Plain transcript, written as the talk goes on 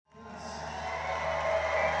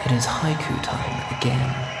It is haiku time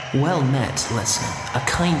again. Well met, listener. A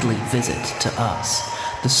kindly visit to us.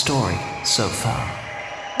 The story so far.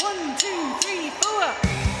 1, 2, 3,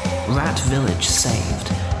 4. Rat Village saved.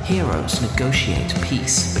 Heroes negotiate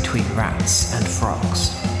peace between rats and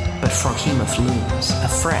frogs. But Froghemoth looms, a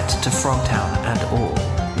threat to Frogtown and all.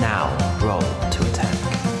 Now roll to attack.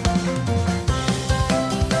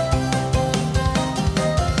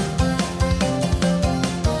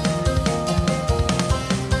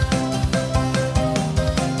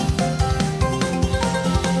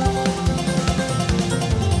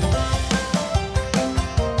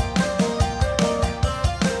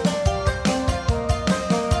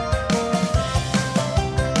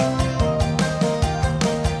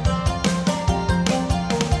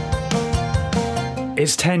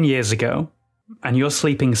 It's 10 years ago, and you're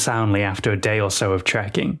sleeping soundly after a day or so of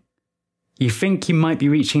trekking. You think you might be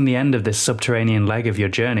reaching the end of this subterranean leg of your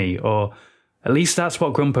journey, or at least that's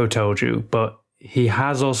what Grumpo told you, but he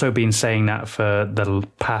has also been saying that for the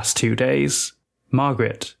past 2 days.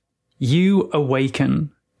 Margaret, you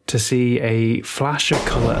awaken to see a flash of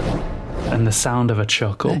colour and the sound of a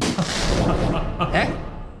chuckle.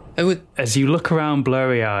 As you look around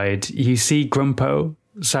blurry-eyed, you see Grumpo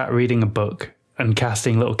sat reading a book and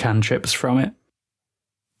casting little cantrips from it.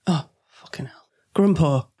 Oh, fucking hell.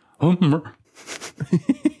 Grumpo.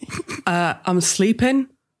 I'm sleeping.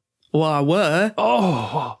 Well, I were.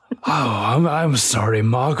 I'm sorry,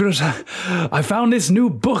 Margaret. I found this new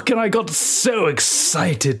book and I got so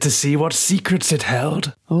excited to see what secrets it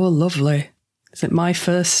held. Oh, lovely. Is it my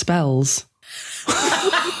first spells?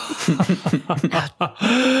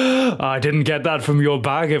 I didn't get that from your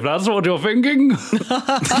bag, if that's what you're thinking.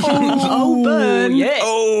 Oh, burn. Yeah.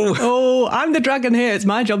 Oh, I'm the dragon here. It's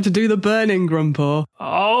my job to do the burning, Grumpo.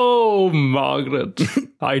 Oh, Margaret.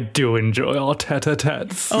 I do enjoy our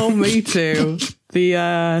tete-a-tetes. Oh, me too.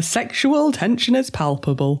 The sexual tension is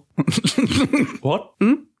palpable. What?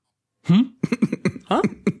 Huh?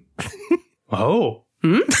 Oh.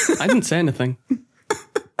 I didn't say anything.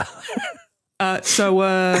 I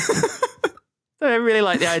really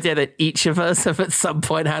like the idea that each of us have at some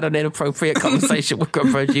point had an inappropriate conversation with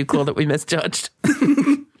Grumpo and Duclaw that we misjudged.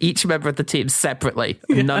 Each member of the team separately.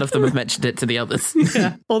 Yeah. None of them have mentioned it to the others.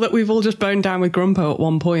 Yeah. Or that we've all just boned down with Grumpo at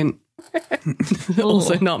one point.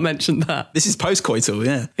 Also not mentioned that. This is post-coital,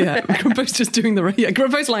 yeah. Yeah, Grumpo's just doing the... Yeah,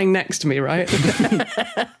 Grumpo's lying next to me, right?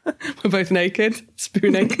 We're both naked,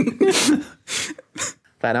 spoon naked.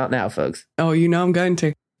 Fan out now, folks. Oh, you know I'm going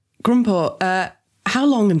to. Grumpo, how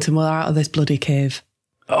long until we're out of this bloody cave?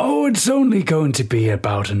 Oh, it's only going to be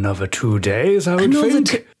about another 2 days, I would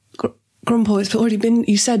think. Grumpo, it's already been...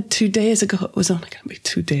 You said 2 days ago it was only going to be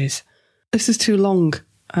 2 days. This is too long.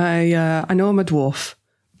 I know I'm a dwarf,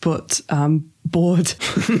 but I'm bored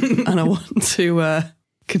and I want to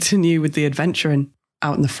continue with the adventuring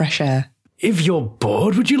out in the fresh air. If you're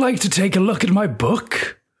bored, would you like to take a look at my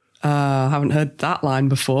book? I haven't heard that line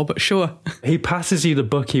before, but sure. He passes you the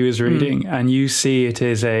book he was reading, and you see it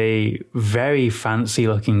is a very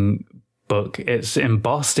fancy-looking book. It's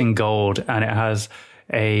embossed in gold, and it has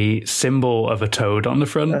a symbol of a toad on the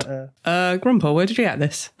front. Grumpo, where did you get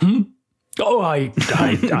this? Oh, I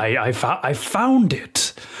found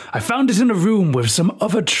it. I found it in a room with some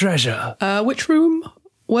other treasure. Which room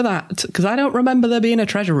were that? Because I don't remember there being a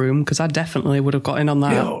treasure room, because I definitely would have got in on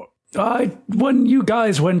that. You know, when you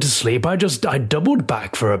guys went to sleep, I doubled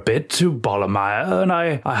back for a bit to Bollermeyer, and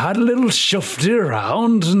I had a little shufty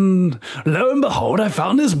around, and lo and behold, I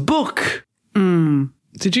found this book.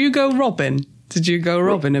 Did you go robbing? In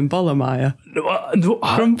Bollermeyer?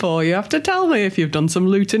 Grumpo, you have to tell me if you've done some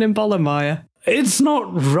looting in Bollermeyer. It's not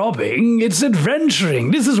robbing, it's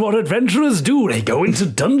adventuring. This is what adventurers do. They go into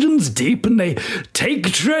dungeons deep and they take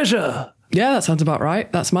treasure. Yeah, that sounds about right.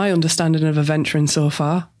 That's my understanding of adventuring so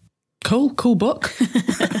far. Cool book.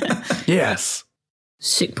 Yes.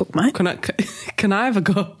 Sick book, mate. Can I have a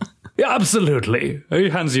go? Yeah, absolutely. He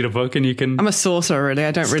hands you the book and you can... I'm a sorcerer, really. I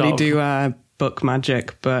don't really do book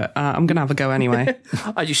magic, but I'm going to have a go anyway.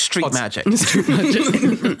 I do street magic. Street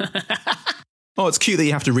magic. Oh, it's cute that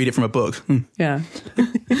you have to read it from a book. Yeah.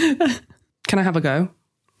 Can I have a go?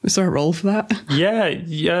 Is there a roll for that? Yeah.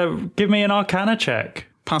 Give me an Arcana check.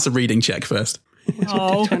 Pass a reading check first.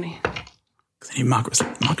 Oh. 20. I knew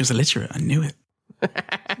Margaret's illiterate. I knew it.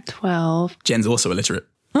 12. Jen's also illiterate.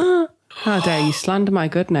 How dare you slander my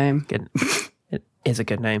good name? It is a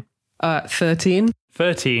good name. 13.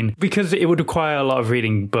 13. Because it would require a lot of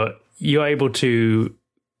reading, but you're able to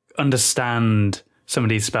understand some of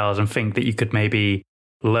these spells and think that you could maybe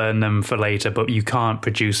learn them for later, but you can't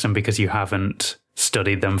produce them because you haven't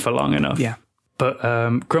studied them for long enough. Yeah. But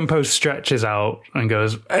Grumpo stretches out and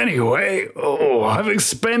goes, anyway, I've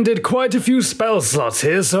expended quite a few spell slots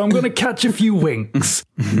here, so I'm going to catch a few winks.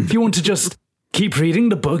 If you want to just keep reading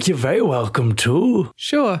the book, you're very welcome to.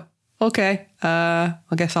 Sure. Okay. I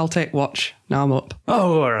guess I'll take watch. Now I'm up.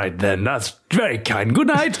 Oh, all right then. That's very kind. Good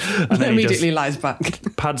night. And then Immediately he lies back.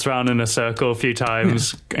 just pads round in a circle a few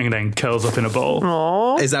times and then curls up in a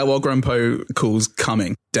ball. Is that what Grumpo calls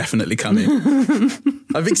coming? Definitely coming.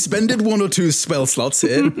 I've expended 1 or 2 spell slots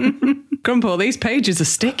here. Grumpo, these pages are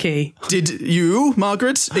sticky. Did you,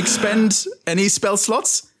 Margaret, expend any spell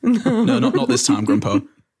slots? No, not this time, Grumpo.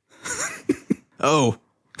 Oh.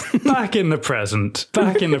 Back in the present.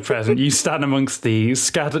 You stand amongst the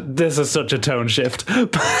scattered... This is such a tone shift.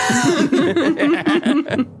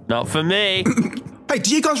 Not for me. Hey,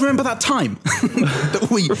 do you guys remember that time that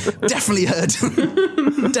we definitely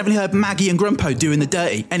heard Maggie and Grumpo doing the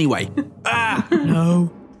dirty? Anyway.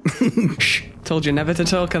 No. Shh. Told you never to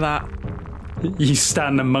talk of that. You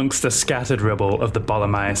stand amongst the scattered rubble of the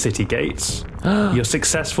Bolomaya city gates. Your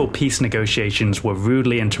successful peace negotiations were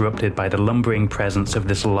rudely interrupted by the lumbering presence of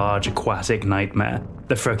this large aquatic nightmare,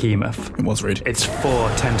 the Froghemoth. It was rude. Its 4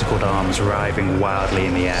 tentacled arms writhing wildly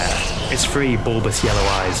in the air. Its 3 bulbous yellow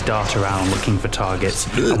eyes dart around looking for targets,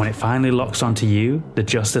 and when it finally locks onto you, the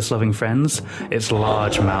justice-loving friends, its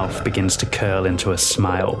large mouth begins to curl into a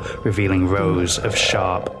smile, revealing rows of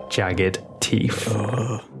sharp, jagged teeth.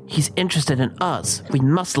 He's interested in us. We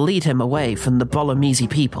must lead him away from the Bolomese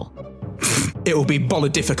people. It will be bolla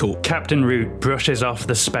difficult. Captain Root brushes off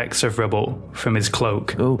the specks of rubble from his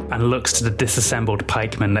cloak and looks to the disassembled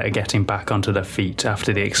pikemen that are getting back onto their feet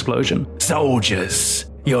after the explosion. Soldiers,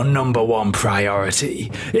 your number 1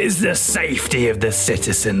 priority is the safety of the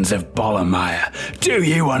citizens of Bolomaya. Do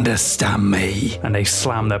you understand me? And they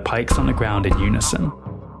slam their pikes on the ground in unison.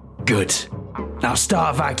 Good. Now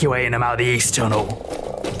start evacuating them out the east tunnel.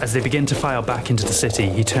 As they begin to file back into the city,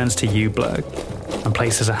 he turns to you, Blurg, and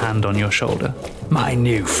places a hand on your shoulder. My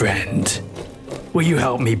new friend, will you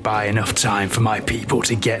help me buy enough time for my people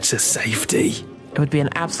to get to safety? It would be an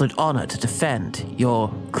absolute honor to defend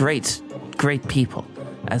your great, great people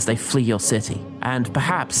as they flee your city. And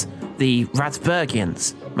perhaps the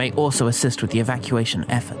Ratsburgians may also assist with the evacuation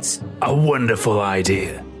efforts. A wonderful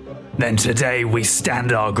idea. Then today we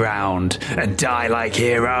stand our ground and die like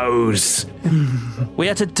heroes. We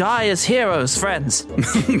are to die as heroes, friends.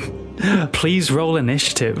 Please roll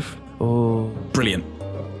initiative. Oh, Brilliant.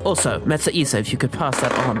 also, Metsa Isa, if you could pass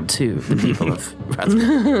that on to the people of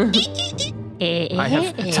Ratsburg.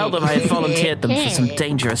 Tell them I have volunteered them for some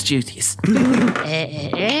dangerous duties.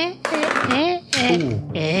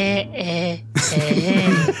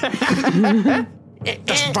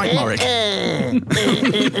 That's right, Morik.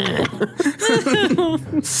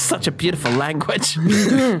 Such a beautiful language.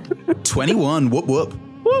 21, whoop whoop.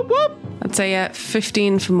 Whoop, whoop. I'd say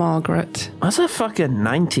 15 for Margaret. That's a fucking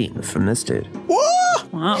 19 from this dude.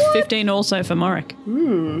 What? Wow, 15 also for Morik.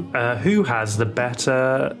 Who has the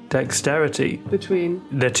better dexterity? Between?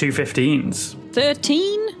 The 2 15s.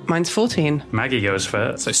 13? Mine's 14. Maggie goes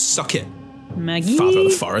first. So suck it, Maggie? father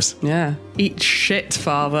of the forest. Yeah. Eat shit,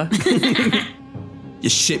 father. You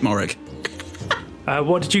shit, Morik.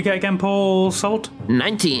 What did you get again, Paul Salt?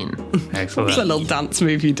 19. Excellent. It's a little dance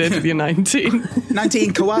move you did with your 19.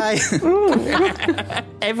 19, kawaii.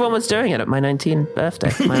 Everyone was doing it at my 19th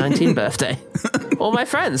birthday. My All my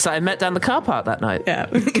friends I met down the car park that night. Yeah.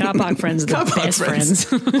 Car park friends are the Car park best friends.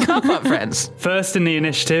 friends. Car park friends. First in the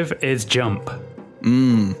initiative is Jump.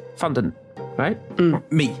 Fundin, right?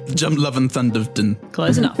 Me, Jump, Love and Thunderden.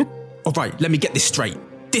 Close enough. All right, let me get this straight.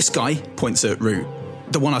 This guy, points at Root,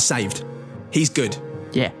 the one I saved, he's good.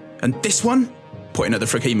 Yeah. And this one, pointing at the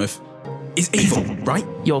Froghemoth, is evil, right?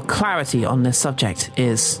 Your clarity on this subject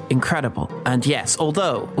is incredible. And yes,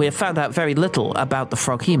 although we have found out very little about the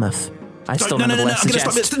Froghemoth, I still nevertheless I'm going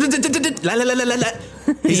to suggest... stop.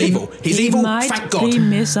 He's evil. He's evil, thank God.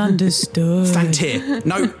 Misunderstood. Thanked here.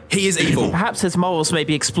 No, he is evil. Perhaps his morals may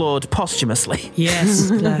be explored posthumously.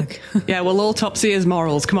 Yes, Blurg. Yeah, we'll autopsy his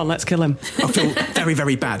morals. Come on, let's kill him. I feel very,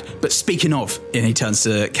 very bad. But speaking of, and he turns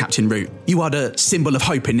to Captain Root, you are the symbol of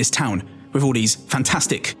hope in this town with all these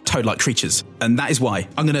fantastic toad-like creatures. And that is why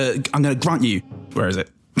I'm gonna grant you... Where is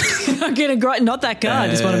it? I'm going to grant... Not that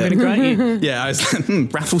card is what I'm going to grant you. Yeah, I was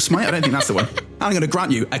Wrathful Smite? I don't think that's the one. I'm going to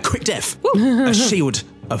grant you a quick death. A shield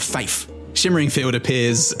of faith. Shimmering field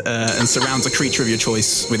appears and surrounds a creature of your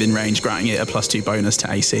choice within range, granting it a +2 bonus to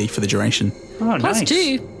AC for the duration. Oh, nice.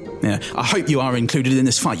 +2. Yeah, I hope you are included in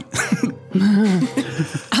this fight.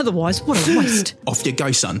 Otherwise, what a waste. Off you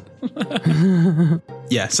go, son.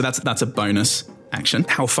 Yeah, so that's a bonus. action.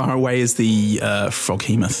 How far away is the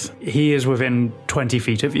froghemoth? He is within 20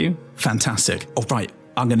 feet of you. Fantastic. All right,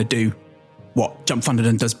 I'm going to do what Jump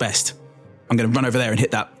Thunderdon does best. I'm going to run over there and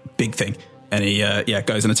hit that big thing. And he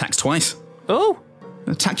goes and attacks twice. Oh!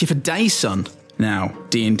 Attack you for days, son. Now,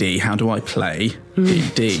 D&D, how do I play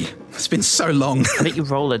D&D? It's been so long. I think you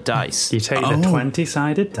roll a dice. You take the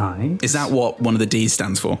 20-sided die. Is that what one of the D's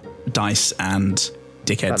stands for? Dice and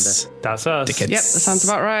dickheads. That's us. Dickheads. Yep, that sounds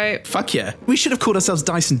about right. Fuck yeah. We should have called ourselves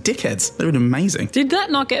Dice and Dickheads. They would have been amazing. Did that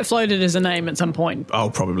not get floated as a name at some point? Oh,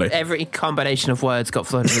 probably. Every combination of words got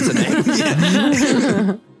floated as a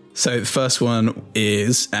name. So the first one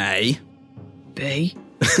is A. B.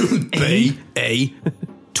 B. A.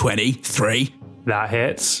 23. That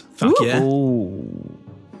hits. Fuck yeah. Ooh.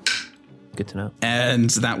 Good to know. And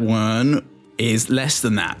that one is less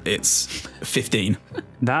than that. It's 15.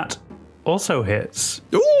 That also hits.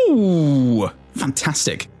 Ooh,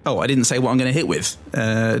 fantastic. Oh, I didn't say what I'm going to hit with.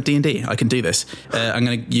 D&D, I can do this. I'm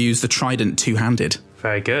going to use the trident two-handed.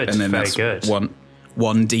 Very good. And then Very that's good.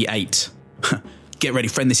 1d8. Get ready,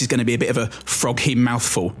 friend. This is going to be a bit of a frog-he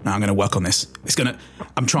mouthful. Now I'm going to work on this.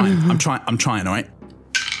 I'm trying, all right?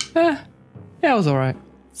 Yeah, it was all right.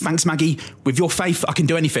 Thanks, Maggie. With your faith, I can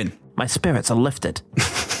do anything. My spirits are lifted.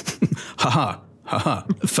 Ha.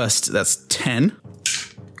 First, that's 10.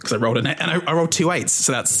 Because I rolled and I rolled 2 8s,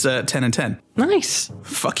 so that's 10 and 10. Nice.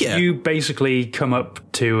 Fuck yeah. You basically come up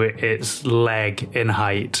to its leg in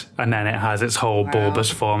height, and then it has its whole bulbous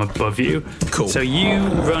form above you. Cool. So you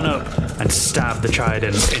run up and stab the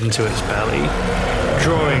trident into its belly,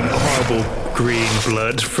 drawing horrible green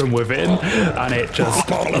blood from within, and it just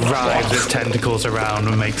writhes its tentacles around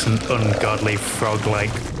and makes an ungodly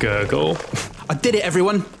frog-like gurgle. I did it,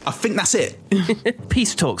 everyone. I think that's it.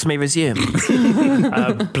 Peace talks may resume.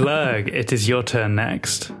 Blurg, it is your turn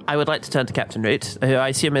next. I would like to turn to Captain Root, who I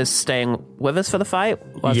assume is staying with us for the fight,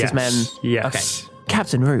 whilst his men... Yes. Okay.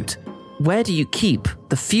 Captain Root, where do you keep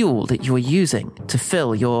the fuel that you are using to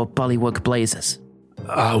fill your bullywug blazes?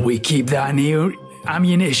 We keep that in the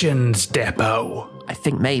ammunitions depot. I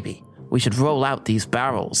think maybe we should roll out these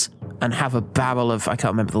barrels and have a barrel of... I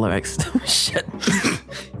can't remember the lyrics. Shit.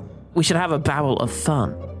 We should have a barrel of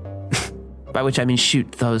fun. By which I mean shoot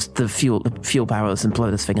the fuel barrels and blow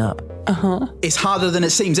this thing up. It's harder than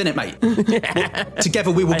it seems, isn't it, mate?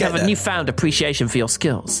 Together we will I get have there. a newfound appreciation for your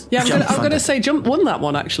skills. Yeah, I'm Jump going to Thunder. say Jump won that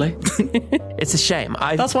one, actually. It's a shame.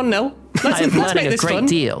 That's 1-0. I am Let's learning make a this great fun.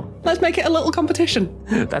 deal. Let's make it a little competition.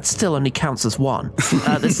 That still only counts as one.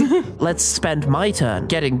 Let's spend my turn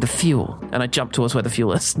getting the fuel. And I jump towards where the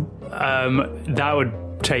fuel is. That would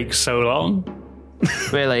take so long.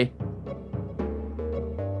 Really?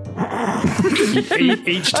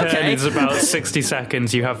 Each turn Okay. is about 60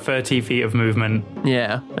 seconds. You have 30 feet of movement.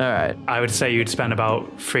 Yeah, alright. I would say you'd spend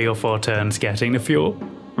about 3 or 4 turns getting the fuel.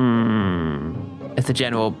 If the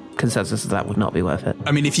general consensus is that would not be worth it.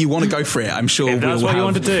 I mean, if you want to go for it, I'm sure If that's we'll what you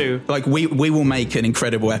have, want to do. Like, we will make an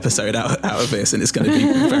incredible episode out of this, and it's going to be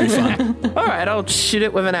very fun. Alright, I'll shoot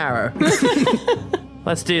it with an arrow.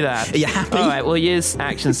 Let's do that. Are you happy? Alright, we'll use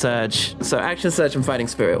Action Surge. So Action Surge and Fighting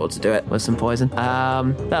Spirit ought to do it with some poison.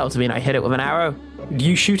 That ought to mean I hit it with an arrow.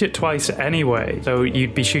 You shoot it twice anyway, so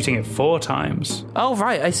you'd be shooting it 4 times. Oh,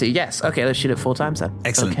 right, I see. Yes. Okay, let's shoot it 4 times then.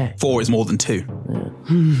 Excellent. Okay. 4 is more than 2.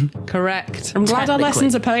 Correct. I'm glad our Technically.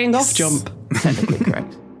 lessons are paying off, Jump. Technically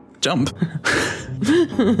correct. Jump.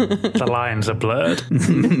 The lines are blurred.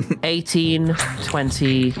 18,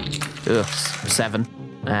 20, 7,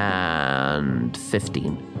 and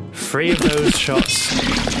 15. 3 of those shots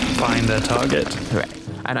find their target. Correct.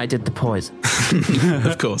 And I did the poison,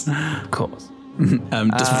 Of course. of course.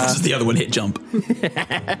 Does the other one hit Jump?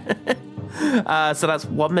 So that's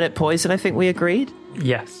 1 minute poison, I think we agreed?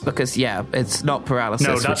 Yes. Because, yeah, it's not paralysis.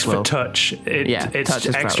 No, that's which for will... touch. It's touch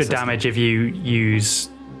is extra paralysis. damage if you use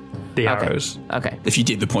the Okay. arrows. Okay. If you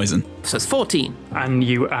did the poison. So it's 14, And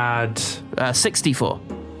you add... 64.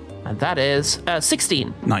 And that is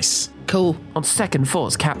 16. Nice. Cool. On second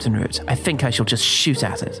thoughts, Captain Root, I think I shall just shoot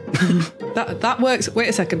at it. That works. Wait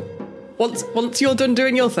a second. Once you're done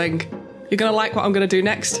doing your thing, you're going to like what I'm going to do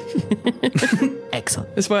next.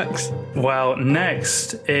 Excellent. This works. Well,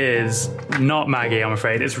 next is not Maggie, I'm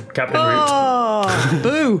afraid. It's Captain Root. Oh,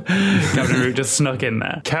 boo. Captain Root just snuck in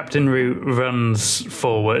there. Captain Root runs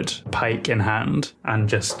forward, pike in hand, and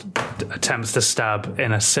just attempts to stab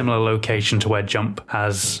in a similar location to where Jump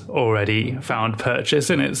has already found purchase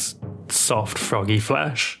in its soft, froggy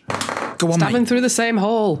flesh. Go on, Stabbing mate. through the same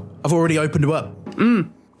hole. I've already opened you up.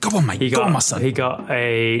 Go on, mate. Go on, my son. He got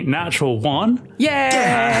a natural 1.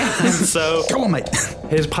 Yeah. So Go on, mate.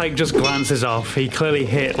 his pike just glances off. He clearly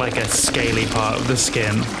hit like a scaly part of the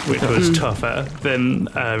skin, which was tougher than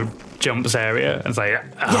Jump's area. And it's like,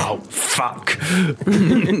 oh, fuck.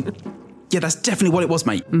 Yeah, that's definitely what it was,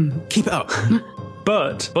 mate. Keep it up.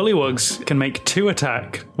 But Bullywugs can make 2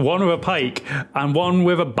 attack, 1 with a pike and 1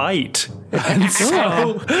 with a bite. And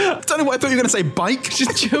so, I don't know what I thought you were going to say. Bike?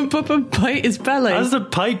 Just jump up and bite his belly. as the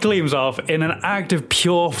pike gleams off, in an act of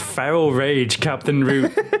pure feral rage, Captain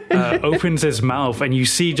Root opens his mouth and you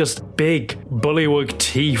see just big Bullywug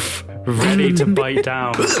teeth ready to bite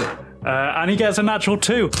down. And he gets a natural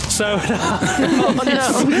 2. So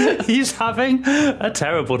he's having a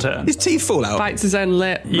terrible turn. His teeth fall out. Bites his own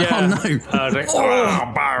lip. Yeah. Oh,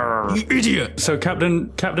 no. You idiot. So Captain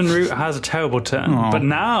Root has a terrible turn. But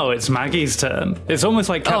now it's Maggie's turn. It's almost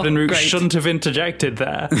like Captain Root great. shouldn't have interjected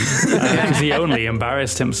there. Because he only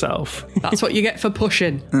embarrassed himself. That's what you get for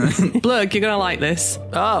pushing. Blurg, you're going to like this.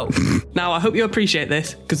 Oh. Now, I hope you appreciate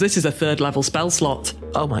this, because this is a 3rd level spell slot.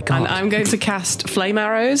 Oh my god. And I'm going to cast flame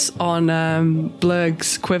arrows on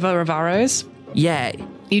Blurg's quiver of arrows. Yay.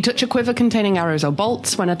 You touch a quiver containing arrows or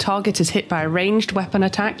bolts. When a target is hit by a ranged weapon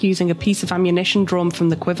attack using a piece of ammunition drawn from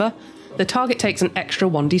the quiver, the target takes an extra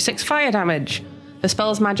 1d6 fire damage. The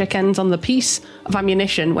spell's magic ends on the piece of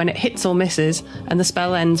ammunition when it hits or misses, and the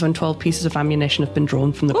spell ends when 12 pieces of ammunition have been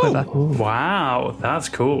drawn from the quiver. Wow, that's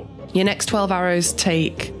cool. Your next 12 arrows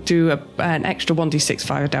do an extra 1d6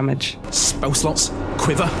 fire damage. Spell slots,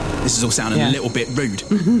 quiver. This is all sounding a little bit rude.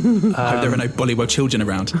 Hope there are no Bullywug children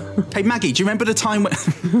around. Hey, Maggie, do you remember the time when...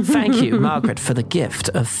 Thank you, Margaret, for the gift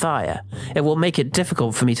of fire. It will make it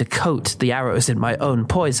difficult for me to coat the arrows in my own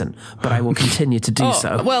poison, but I will continue to do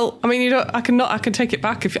so. Well, I mean, I can take it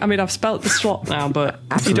back I've spelt the slot now, but if you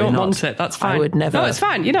Absolutely don't not. want it, that's fine. I would never- No, it's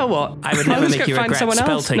fine. You know what? I would never I'll just make you find regret someone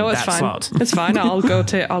else. spelting No, it's that fine. slot. It's fine.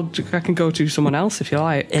 I can go to someone else if you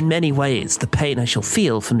like. In many ways, the pain I shall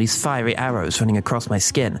feel from these fiery arrows running across my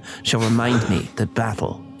skin shall remind me that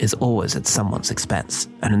battle is always at someone's expense,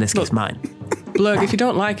 and in this case, mine. Blurg, if you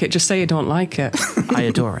don't like it, just say you don't like it. I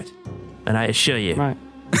adore it, and I assure you Right.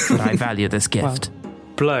 that I value this gift.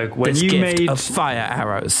 Blurg, when This you gift made... of fire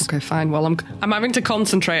arrows. Okay, fine. Well, I'm having to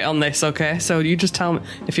concentrate on this, okay? So you just tell me.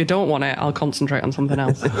 If you don't want it, I'll concentrate on something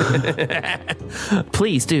else.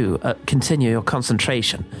 Please do continue your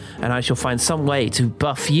concentration, and I shall find some way to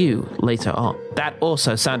buff you later on. That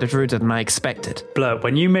also sounded ruder than I expected. Blurg,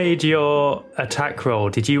 when you made your attack roll,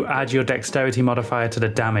 did you add your dexterity modifier to the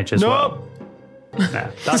damage as well? No.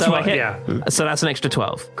 That's So what, I hit. yeah. So that's an extra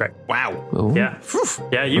 12. Great. Wow. Yeah.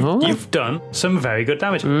 Yeah, you've done some very good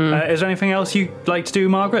damage. Is there anything else you'd like to do,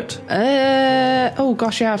 Margaret? Oh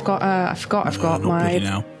gosh, yeah, I've got. I forgot. I've got not really my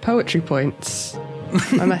now. poetry points.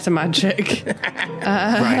 My meta magic.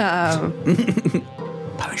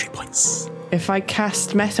 Poetry points. If I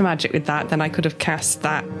cast meta magic with that, then I could have cast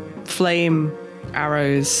that flame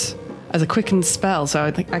arrows as a quickened spell. So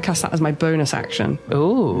I think I cast that as my bonus action.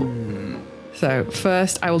 Ooh. So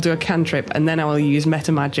first I will do a cantrip, and then I will use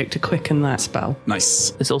meta magic to quicken that spell.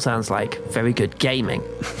 Nice. This all sounds like very good gaming.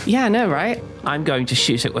 Yeah, I know, right? I'm going to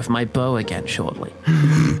shoot it with my bow again shortly.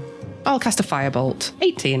 I'll cast a firebolt.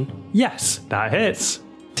 18. Yes, that hits.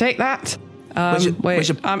 Take that. where's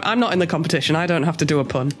your- I'm not in the competition. I don't have to do a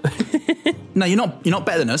pun. No, you're not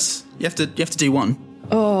better than us. You have to do one.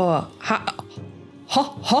 Oh,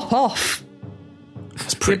 hop off,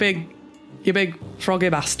 That's you pretty. big froggy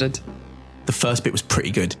bastard. The first bit was pretty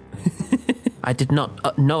good. I did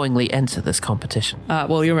not knowingly enter this competition.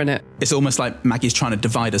 Well, you're in it. It's almost like Maggie's trying to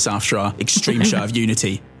divide us after our extreme show of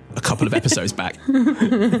unity a couple of episodes back.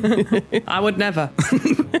 I would never.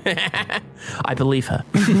 I believe her.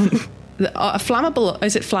 Flammable.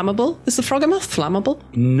 Is it flammable? Is the Froggermoth flammable?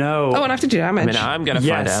 No. Oh, and I have to do damage. I mean, I'm going to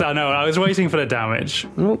find Yes, out. I know. I was waiting for the damage.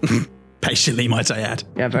 Patiently, might I add.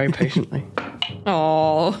 Yeah, very patiently.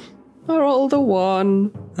 Oh, I rolled a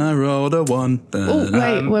 1. I rolled a 1. Oh,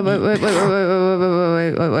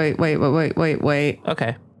 wait.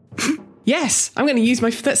 Okay. Yes, I'm going to use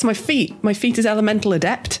that's my feat. My feat is Elemental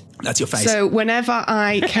Adept. That's your face. So whenever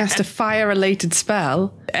I cast a fire-related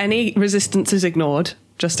spell, any resistance is ignored,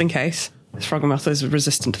 just in case. This Froggermoth is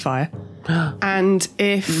resistant to fire. And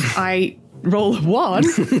if I roll a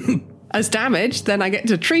 1 as damage, then I get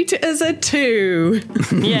to treat it as a 2.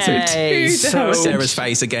 Yay! So- Sarah's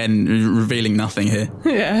face again, revealing nothing here.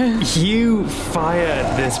 Yeah. You fire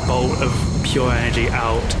this bolt of pure energy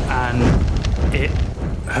out, and it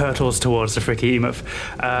hurtles towards the Frickemoth.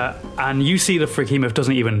 And you see the Frickemoth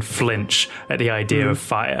doesn't even flinch at the idea of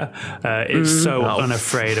fire. It's so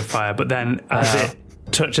unafraid of fire. But then as it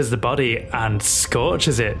touches the body and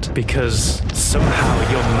scorches it because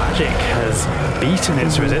somehow your magic has beaten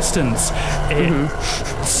its resistance. It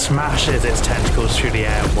smashes its tentacles through the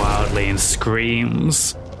air wildly and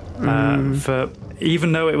screams. For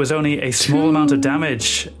even though it was only a small amount of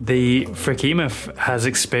damage, the Frikimoth has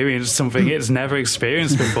experienced something it's never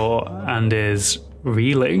experienced before and is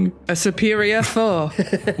reeling. A superior foe.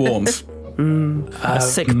 Warmth. A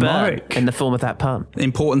sick burn Marek. in the form of that pun.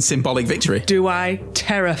 Important symbolic victory. Do I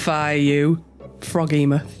terrify you,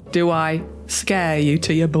 Froghemoth? Do I scare you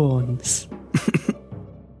to your bones?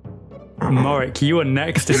 Morik, you are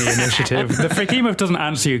next in the initiative. The Frikimoth doesn't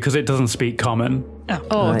answer you because it doesn't speak common.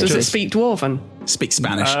 Oh, does it Just- speak Dwarven? Speak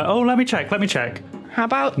Spanish. Let me check. How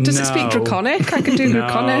about, does it speak No. Draconic? I can do No.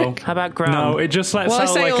 Draconic. How about ground? No, it just lets Well, I out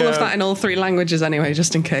say like all a, of that in all 3 languages anyway,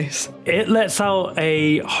 just in case. It lets out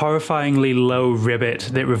a horrifyingly low ribbit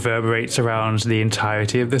that reverberates around the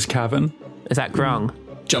entirety of this cavern. Is that grung?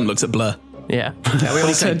 John looks at Blur. Yeah. What do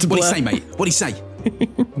you say? said What do you Blur. say, mate? What do you say?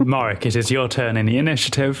 Morik, it is your turn in the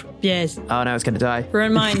initiative. Yes. Oh, now it's going to die.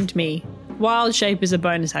 Remind me. Wild shape is a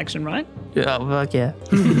bonus action, right? Oh, fuck yeah.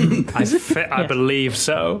 I believe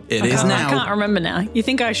so. It is I now. can't remember now. You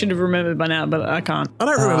think I should have remembered by now, but I can't. I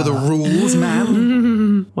don't remember the rules,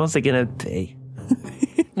 man. What's it going to be?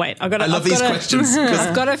 Wait, I got. I love these questions because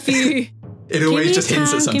I've got a few. it always just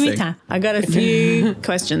hints at Give me something. time. I got a few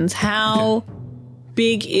questions. How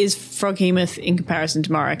big is Froghemoth in comparison to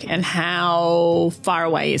Morik, and how far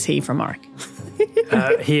away is he from Morik?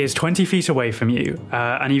 He is 20 feet away from you,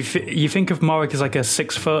 and you think of Morik as like a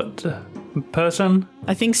 6 foot person.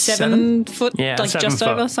 I think 7 foot, Yeah. like 7 just foot.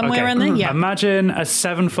 over, somewhere Okay. around there. Yeah. Imagine a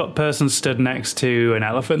 7 foot person stood next to an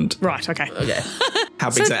elephant. Right. Okay. How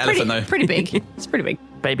big's that pretty, elephant, though? pretty big. It's pretty big.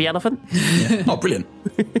 Baby elephant? Oh, brilliant.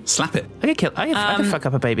 Slap it. I could fuck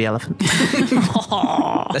up a baby elephant.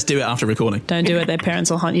 Let's do it after recording. Don't do it. Their parents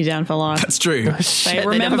will hunt you down for life. That's true. They They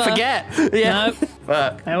remember. never forget. Yeah. No,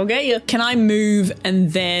 Fuck. they will get you. Can I move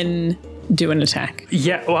and then do an attack?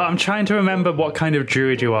 Yeah, well, I'm trying to remember what kind of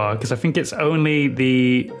druid you are, because I think it's only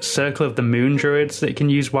the Circle of the Moon druids that can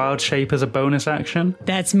use Wild Shape as a bonus action.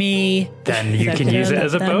 That's me. Then you can use it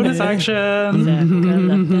as a bonus action.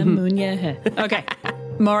 Okay.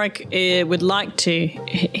 Morik would like to.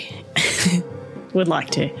 Would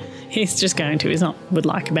like to. He's just going to. He's not would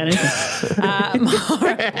like about anything.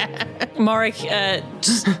 Morik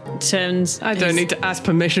just turns. I don't need to ask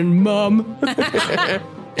permission, Mum.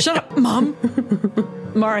 Shut up, Mum.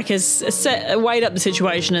 Morik has weighed up the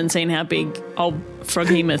situation and seen how big old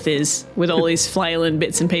Froghemoth is with all his flail and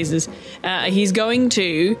bits and pieces. He's going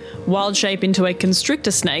to wild shape into a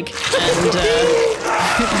constrictor snake and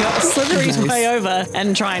slither his way over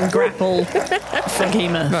and try and grapple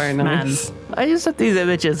Froghemoth. Very nice. Man. I just have these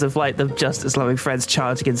images of like the Justice Loving Friends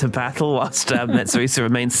charging into battle whilst Metsuisa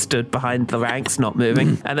remains stood behind the ranks, not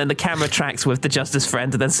moving. And then the camera tracks with the Justice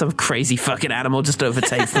Friend, and then some crazy fucking animal just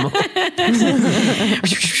overtakes them all.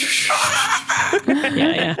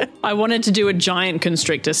 Yeah. I wanted to do a giant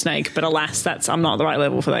constrictor snake, but alas, I'm not the right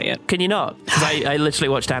level for that yet. Can you not? Because I literally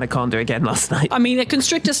watched Anaconda again last night. I mean, a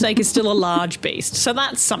constrictor snake is still a large beast, so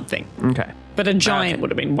that's something. Okay. But a giant Okay. would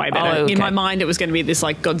have been way better. Oh, okay. In my mind, it was going to be this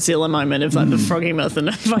like Godzilla moment of like the Froghemoth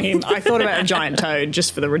and fucking. I thought about a giant toad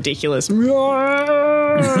just for the ridiculous.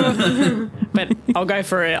 But I'll go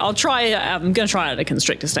for it. I'll try. I'm going to try it at a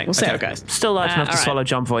constrictor snake. We'll see how it goes. Still large enough to all right. swallow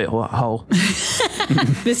John Voight whole.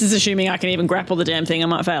 This is assuming I can even grapple the damn thing. I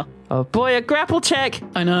might fail. Oh boy, a grapple check!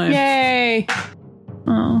 I know. Yay.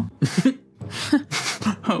 Oh,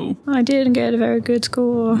 Oh. I didn't get a very good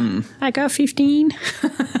score. I got 15.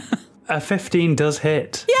 A 15 does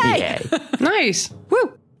hit. Yay! Nice.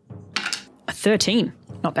 Woo! A 13.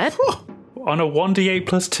 Not bad. On a 1d8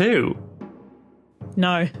 plus 2.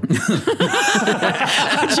 No. Do you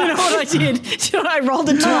know what I did? Do you know what? I rolled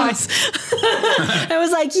it twice. I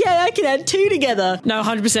was like, yeah, I can add 2 together. No,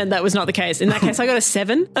 100% that was not the case. In that case, I got a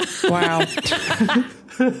 7. Wow.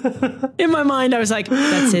 In my mind, I was like,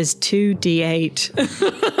 that says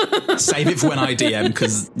 2d8. Save it for when I DM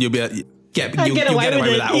because you'll you'll get away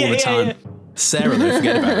with that all Yeah, the yeah, time. yeah. Sarah, though,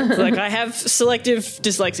 forget about it. Like, I have selective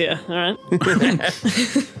dyslexia, all right?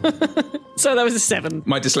 So that was a 7.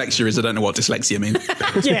 My dyslexia is I don't know what dyslexia means.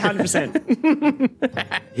 Yeah,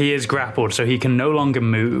 100%. He is grappled, so he can no longer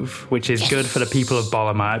move, which is good for the people of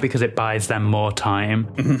Bolomire because it buys them more time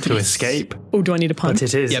to escape. Oh, do I need a pun? But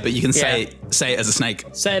it is. Yeah, but you can say it as a snake.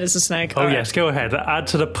 Say it as a snake. Oh, All right. yes, go ahead. Add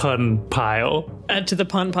to the pun pile. Add to the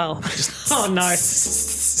pun pile. Oh, no.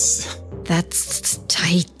 That's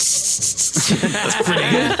tight. That's pretty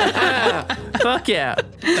good. Fuck yeah.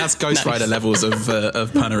 That's Ghost Rider levels of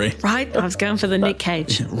punnery. Right? I was going for the Nick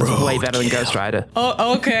Cage. Way better than Ghost Rider.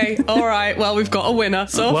 Oh, okay. All right. Well, we've got a winner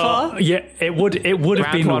so far. Yeah, it would have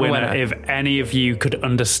Round been the one winner winner. if any of you could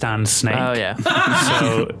understand Snake. Oh, yeah.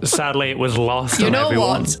 So sadly, it was lost You on know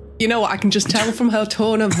everyone. what? You know what? I can just tell from her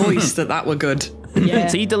tone of voice that were good. Yeah.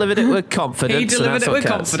 So he delivered it with confidence. He delivered and that's it with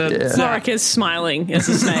what counts. confidence. Yeah. Marek is smiling as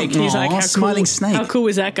a snake. He's like, Aw, how smiling cool, snake. How cool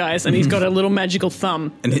is that, guys? And he's got a little magical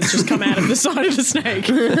thumb. And It's just come out of the side of the snake.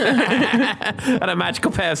 And a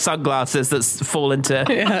magical pair of sunglasses that fall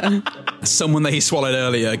into... Someone that he swallowed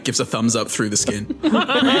earlier gives a thumbs up through the skin.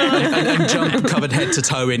 and Jump, covered head to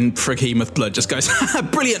toe in Fraghemoth blood, just goes,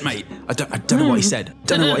 brilliant, mate. I don't know what he said.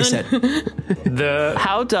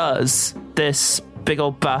 How does this big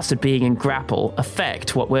old bastard being in grapple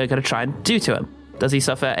affect what we're going to try and do to him? Does he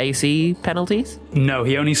suffer AC penalties? No,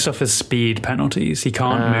 he only suffers speed penalties. He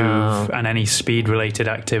can't move, and any speed-related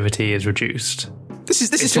activity is reduced. This is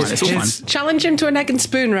fine. It's all fine. Challenge him to an egg and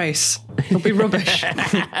spoon race. It'll be rubbish.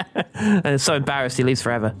 And is so embarrassed he leaves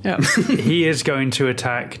forever. Yeah. He is going to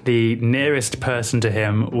attack the nearest person to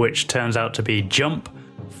him, which turns out to be Jump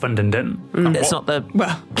Fundenden. It's not the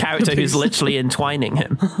character who's literally entwining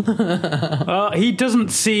him. He doesn't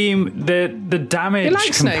seem... The damage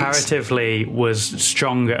likes snakes. comparatively was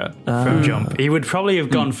stronger from Jump. He would probably have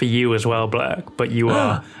gone for you as well, Black, but you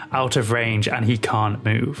are out of range and he can't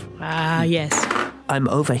move. Ah, yes. I'm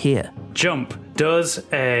over here. Jump does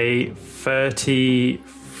a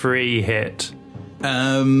 33 hit.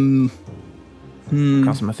 Crossing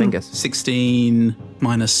my fingers. 16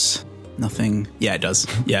 minus nothing. Yeah, it does.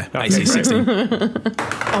 Yeah, AC 16. Oh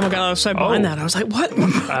my god, I was so behind that. I was like, what? What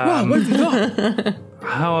have you got?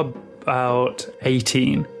 How about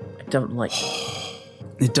 18? I don't like...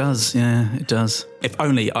 It does, yeah, it does. If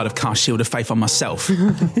only I'd have cast Shield of Faith on myself.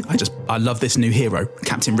 I love this new hero,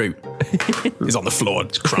 Captain Root. He's on the floor,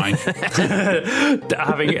 just crying.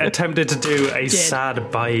 Having attempted to do a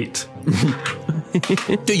sad bite.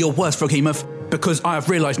 Do your worst, Froghemoth, because I have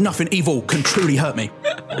realised nothing evil can truly hurt me.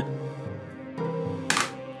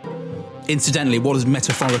 Incidentally, what does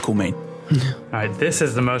metaphorical mean? Alright, this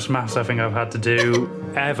is the most maths I think I've had to do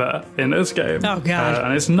ever in this game. Oh, God.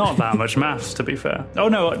 And it's not that much maths, to be fair. Oh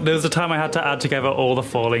no, there was a time I had to add together all the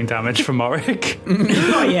falling damage from Oric.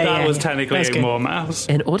 That was technically more maths.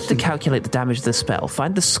 In order to calculate the damage of the spell,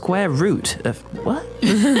 find the square root of... What?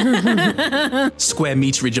 Square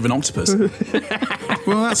meterage of an octopus.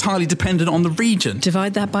 Well, that's highly dependent on the region.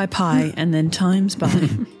 Divide that by pi and then times by.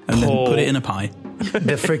 And then put it in a pie.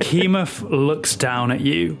 The Fraghemoth looks down at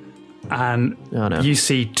you, and you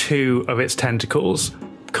see two of its tentacles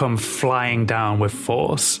come flying down with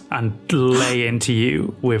force and lay into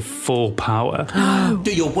you with full power.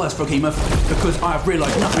 Do your worst, Froghemoth, because I have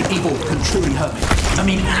realised nothing evil can truly hurt me. I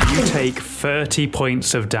mean, You take 30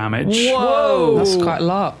 points of damage. Whoa! That's quite a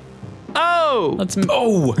lot. Oh!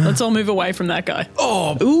 Let's all move away from that guy.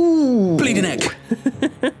 bleeding neck.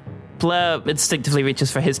 Blair instinctively reaches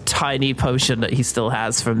for his tiny potion that he still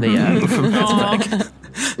has from the from Pittsburgh.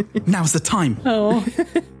 Now's the time. Oh.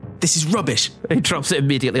 This is rubbish. He drops it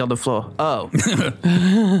immediately on the floor. Oh,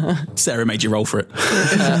 Sarah made you roll for it.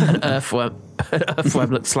 an earthworm. An earthworm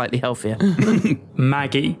looks slightly healthier.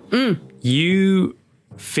 Maggie, you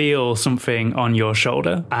feel something on your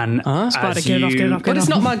shoulder, and as get it off. But it's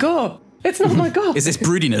not my go. It's not my go. Is this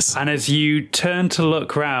broodiness? And as you turn to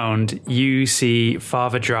look round, you see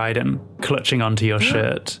Father Dryden clutching onto your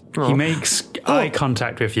shirt. He makes eye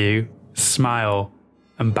contact with you, smile,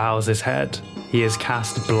 and bows his head. He has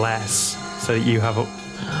cast Bless, so that you have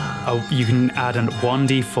you can add an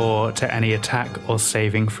 1d4 to any attack or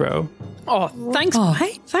saving throw. Oh, thanks,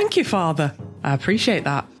 mate. Thank you, Father. I appreciate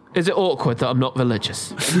that. Is it awkward that I'm not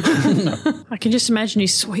religious? I can just imagine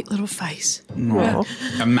his sweet little face. And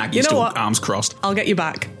Maggie's You know still what? arms crossed. I'll get you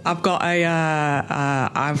back. I've got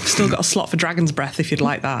I've still got a slot for Dragon's Breath if you'd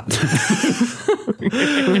like that.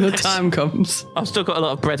 When the time comes. I've still got a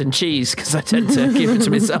lot of bread and cheese because I tend to keep it to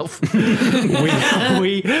myself.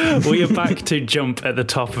 we are back to Jump at the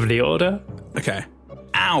top of the order. Okay.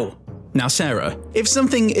 Ow. Now, Sarah,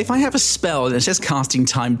 if I have a spell that says casting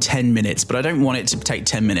time 10 minutes, but I don't want it to take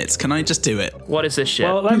 10 minutes, can I just do it? What is this shit?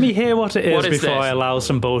 Well, let me hear what it is, What is before this? I allow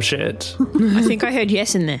some bullshit. I think I heard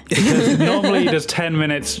yes in there. Normally, there's 10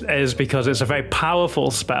 minutes is because it's a very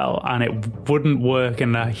powerful spell and it wouldn't work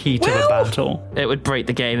in the heat of a battle. It would break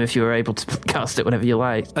the game if you were able to cast it whenever you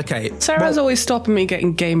like. Okay. Sarah's always stopping me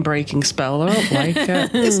getting game-breaking spell. I don't like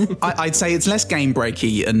it. I'd say it's less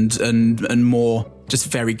game-breaky and more just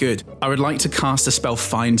very good. I would like to cast a spell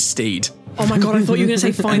Find Steed, Oh my god, I thought you were going to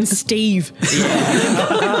say find Steve.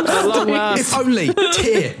 Long last. If only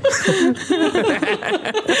Tyr.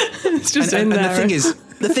 It's just And in there.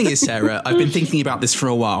 the thing is, Sarah, I've been thinking about this for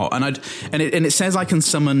a while, and it says I can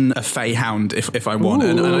summon a Fey Hound if I want,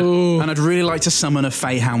 and I'd really like to summon a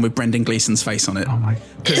Fey Hound with Brendan Gleeson's face on it. Oh my!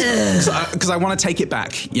 Because I want to take it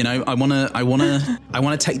back. You know, I want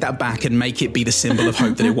to take that back and make it be the symbol of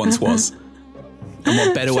hope that it once was. And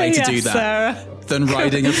what better way to do that Sarah. than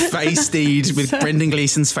riding a Fey steed with Brendan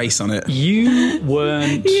Gleeson's face on it? You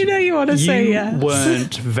weren't. You know you want to say yes.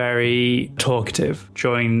 weren't very talkative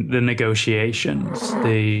during the negotiations.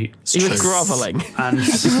 He was grovelling. And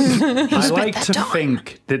I like to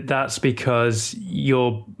think that that's because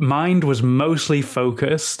your mind was mostly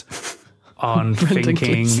focused on thinking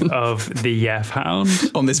Gleeson. of the Yef Hound.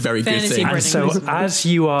 On this very good Fantasy thing. Brendan And so Gleeson. as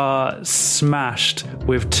you are smashed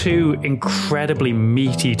with two incredibly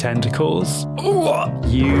meaty tentacles,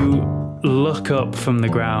 you look up from the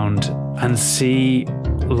ground and see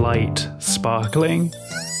light sparkling,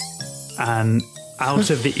 and out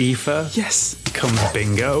of the ether Yes. comes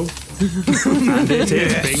Bingo. And it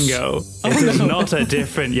is Bingo. It is not a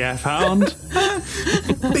different Yef Hound.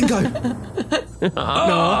 Bingo.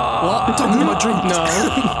 What? Talking about drink.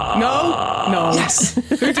 No. Yes.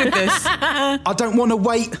 Who did this? I don't want to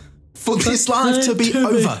wait for this life to be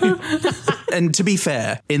over. And to be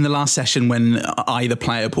fair, in the last session when I, the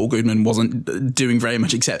player, Paul Goodman, wasn't doing very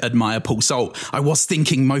much except admire Paul Salt, I was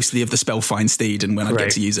thinking mostly of the spell Find Steed and when I'd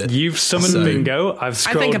get to use it. You've summoned So- Bingo. I've I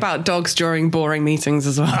scrolled. think about dogs during boring meetings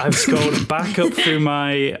as well. I've scrolled back up through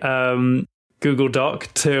my Google Doc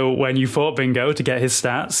to when you fought Bingo to get his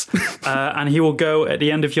stats, and he will go at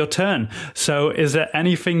the end of your turn. So, is there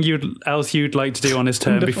anything else you'd like to do on his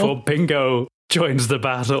turn before Bingo joins the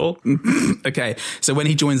battle? Okay, so when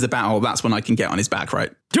he joins the battle, that's when I can get on his back,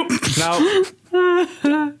 right? Now,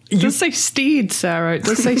 It does say steed, Sarah. It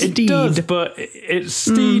does say it steed. does, but it's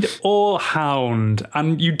steed or hound,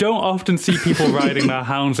 and you don't often see people riding their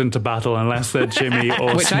hounds into battle unless they're Jimmy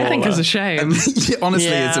or Which smaller. I think is a shame. Honestly,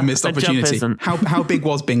 Yeah, it's a missed the jump opportunity. isn't. How big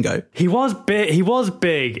was Bingo? He was big. He was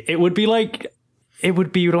big. It would be like.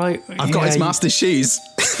 I've got his master's shoes.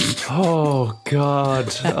 Oh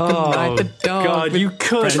God! Oh Ride the dog God! with You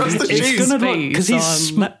could. Trust the It's shoes. gonna look because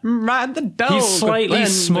he's Ride the dog. he's slightly with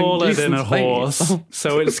smaller than a Gleeson's face. horse,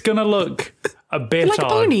 so it's gonna look a bit Like a odd.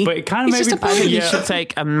 pony. But it kind of He's maybe just a pony. You should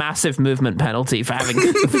take a massive movement penalty for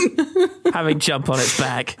having jump on its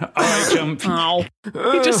back. All right, jump. Ow.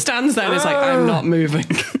 He just stands there and is like, I'm not moving.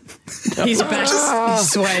 He's back. He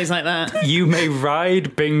sways like that. You may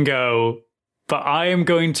ride Bingo, but I am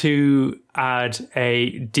going to add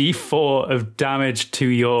a D4 of damage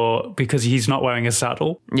to because he's not wearing a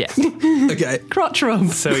saddle. Yes. Okay. Crotch rub.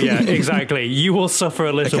 So yeah, exactly. You will suffer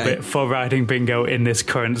a little Okay. bit for riding Bingo in this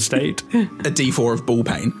current state. A D4 of ball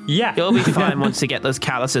pain. Yeah. You'll be fine once you get those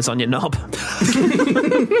calluses on your knob.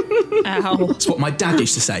 Ow. That's what my dad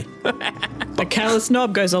used to say. A callous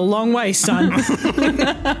knob goes a long way, son.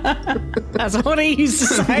 That's what he used to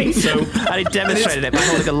say. And he demonstrated it by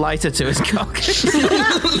holding a lighter to his cock.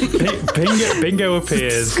 Bingo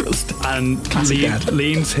appears and dad.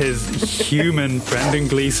 leans his human Brendan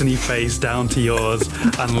Gleeson-y face down to yours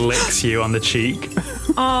and licks you on the cheek.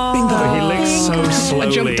 But he licks so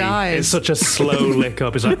slowly. Jump dies. It's such a slow lick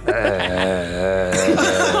up. It's like,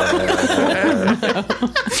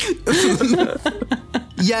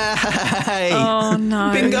 Yay! Oh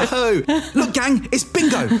no. Bingo! Look, gang, it's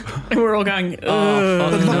Bingo! We're all going,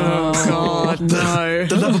 oh God, no.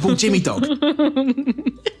 The lovable Jimmy dog.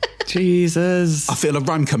 Jesus. I feel a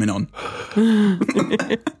rhyme coming on.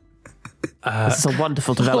 This is a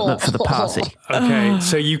wonderful development for the party. okay,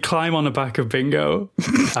 so you climb on the back of Bingo.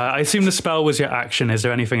 I assume the spell was your action. Is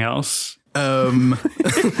there anything else?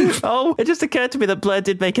 Oh, it just occurred to me that Blair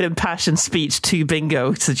did make an impassioned speech to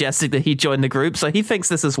Bingo suggesting that he join the group, so he thinks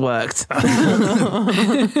this has worked.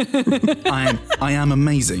 I am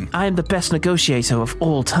amazing. I am the best negotiator of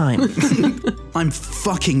all time. I'm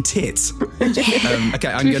fucking tits. Okay, I'm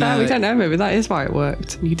To be fair, we don't gonna know. Maybe that is why it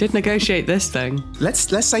worked. You did negotiate this thing. let's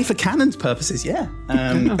say for canon's purposes, yeah.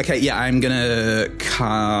 Okay, yeah, I'm gonna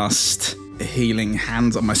cast healing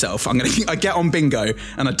hands on myself. I get on Bingo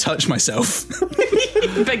and I touch myself.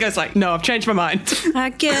 Bingo's like, no, I've changed my mind. I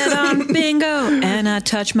get on Bingo and I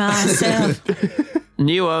touch myself.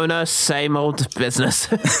 New owner, same old business.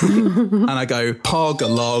 And I go, pog a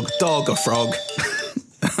log, dog a frog,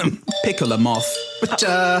 pickle a moth,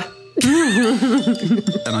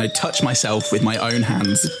 and I touch myself with my own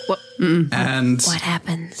hands. What? And What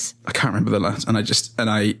happens? I can't remember the last. And I I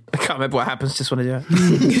can't remember what happens, just want to do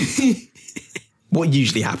it. What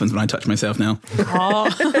usually happens when I touch myself now?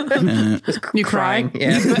 You crying?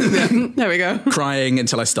 Yeah. There we go. Crying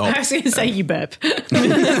until I stop. I was going to say you burp.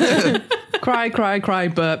 Cry,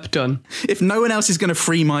 burp, done. If no one else is going to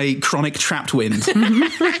free my chronic trapped wind,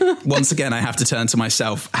 once again, I have to turn to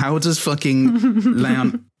myself. How does fucking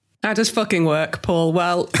Leon... How does fucking work, Paul?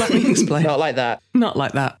 Well, let me explain. Not like that. Not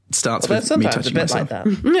like that. starts But with me sometimes a touching bit myself.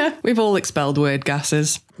 like that. Yeah, we've all expelled weird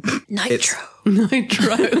gases. Nitro.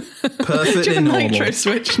 Nitro. Perfectly Do you have a normal. nitro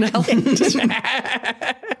switch now?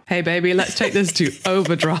 Hey, baby, let's take this to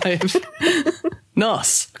overdrive.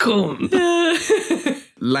 Nos. Come.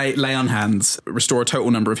 Lay on hands. Restore a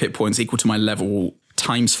total number of hit points equal to my level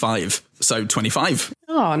times 5. So 25.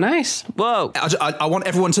 Oh, nice. Whoa. I want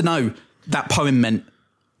everyone to know that poem meant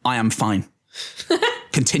I am fine.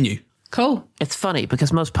 Continue. Cool. It's funny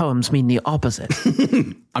because most poems mean the opposite.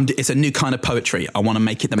 It's a new kind of poetry. I want to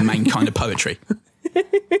make it the main kind of poetry.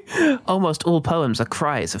 Almost all poems are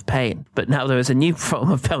cries of pain, but now there is a new form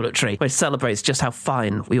of poetry which celebrates just how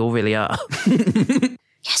fine we all really are.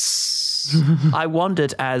 Yes. I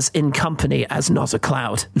wandered as in company as not a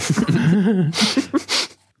cloud.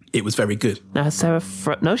 It was very good. Now, has Sarah...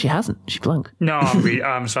 No, she hasn't. She blunk. No,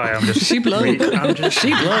 I'm sorry. I'm just. She blunked. I'm just. She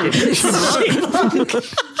blunked.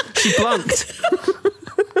 She blunked.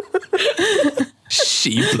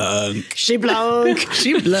 She blunk. She blunk.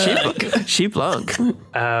 She blunk. She blunk.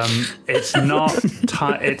 It's not.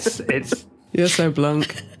 It's. You're so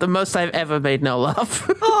blunk. The most I've ever made no laugh.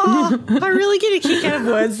 Oh, I really get a kick out of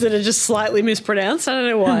words that are just slightly mispronounced. I don't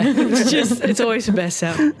know why. It's always the best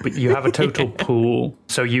sound. But you have a total pool,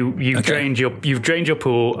 so you've drained your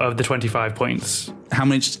pool of the 25 points. How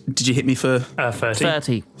much did you hit me for? 30.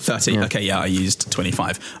 30. 30. Yeah. Okay, yeah, I used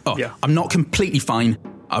 25. Oh, Yeah. I'm not completely fine.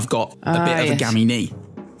 I've got a bit of a yes. gammy knee,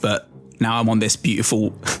 but now I'm on this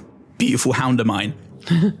beautiful, beautiful hound of mine.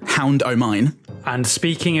 Hound o' mine. And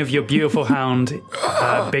speaking of your beautiful hound,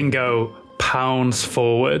 Bingo pounds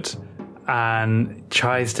forward and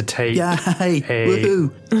tries to take Yay! a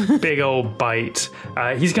Woohoo! big old bite.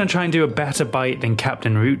 He's going to try and do a better bite than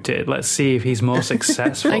Captain Root did. Let's see if he's more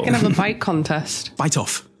successful. They can have a bite contest. Bite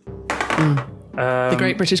off. The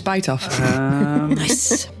Great British Bite Off.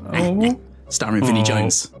 Nice. Starring Vinnie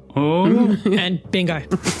Jones. Oh, And bingo.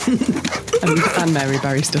 and Mary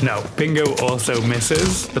Berry stuff. no. Bingo also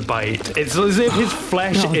misses the bite. It's as if his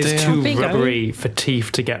flesh Oh, is dear. too Bingo. rubbery for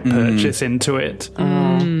teeth to get purchase into it.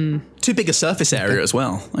 Too big a surface area as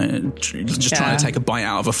well. Just trying to take a bite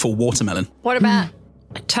out of a full watermelon. What about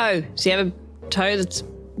a toe? Do you have a toe that's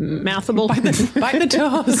mouthable? Bite the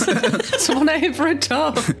toes. Someone aim for a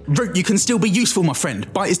toe. Root, you can still be useful, my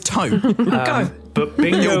friend. Bite his toe. Go. But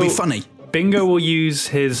Bingo It'll be funny. Bingo will use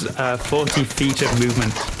his 40 feet of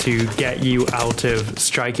movement to get you out of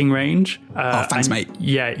striking range. Thanks, and, mate.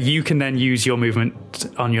 Yeah, you can then use your movement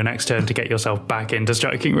on your next turn to get yourself back into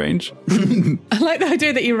striking range. I like the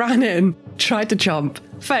idea that you ran in, tried to jump,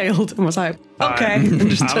 failed, and was like, okay, and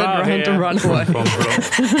just I'm turned out around here. and ran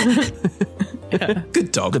away.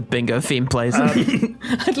 Good dog. The bingo theme plays.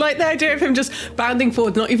 I'd like the idea of him just bounding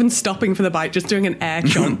forward, not even stopping for the bite, just doing an air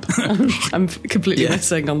chomp. I'm completely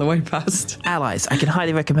missing on the way past. Allies, I can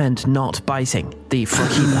highly recommend not biting the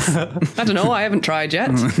froghemoth. I don't know, I haven't tried yet.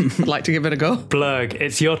 I'd like to give it a go. Blurg,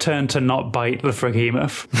 it's your turn to not bite the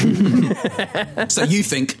froghemoth. So you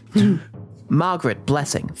think Margaret,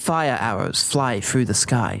 blessing, fire arrows fly through the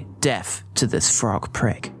sky, deaf to this frog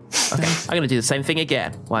prick. Okay, I'm going to do the same thing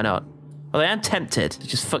again. Why not? Well, I am tempted to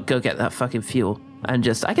just go get that fucking fuel and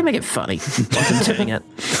I can make it funny while I'm doing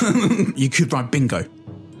it. you could ride bingo?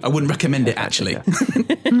 I wouldn't recommend it, actually.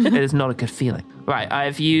 It is not a good feeling. Right,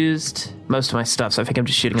 I've used most of my stuff, so I think I'm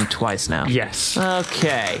just shooting him twice now. Yes.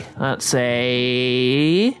 Okay, let's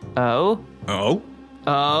say... Oh.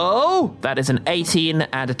 That is an 18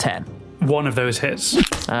 and a 10. One of those hits.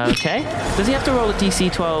 Okay. Does he have to roll a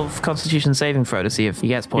DC 12 Constitution saving throw to see if he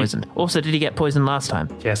gets poisoned? Also, did he get poisoned last time?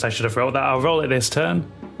 Yes, I should have rolled that. I'll roll it this turn.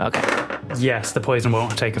 Okay. Yes, the poison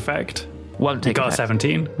won't take effect. Won't take Got a effect.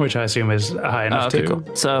 17, which I assume is high enough Okay, too.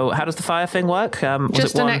 cool. So, how does the fire thing work? Was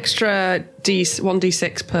Just it an one? extra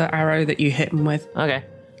 1d6 per arrow that you hit him with. Okay.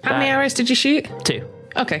 How many arrows did you shoot? 2.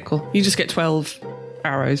 Okay, cool. You just get 12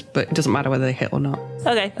 arrows, but it doesn't matter whether they hit or not.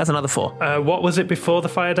 Okay, that's another 4. What was it before the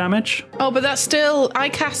fire damage? Oh, but that's still... I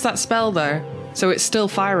cast that spell, though, so it's still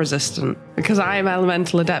fire resistant, because I am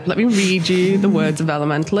Elemental Adept. Let me read you the words of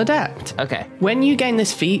Elemental Adept. Okay. When you gain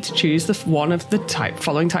this feat, choose one of the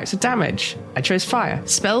following types of damage. I chose fire.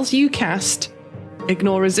 Spells you cast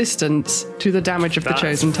ignore resistance to the damage of the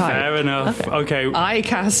chosen type. Fair enough. Okay. I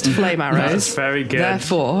cast flame arrows. That's very good.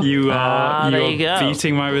 Therefore, you are there you go.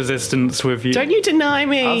 beating my resistance with you. don't you deny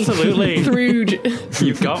me. Absolutely. Through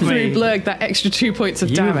You've got through me. Blurg that extra 2 points of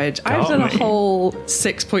You've damage. I've got done a me. whole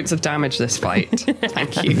 6 points of damage this fight.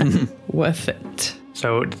 Thank you. Worth it.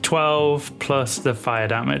 So 12 plus the fire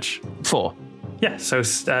damage. 4. Yeah, so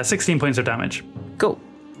 16 points of damage. Cool.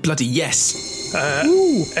 Bloody yes.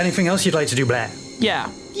 Anything else you'd like to do, Blair?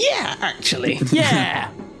 Yeah. Yeah, actually. Yeah.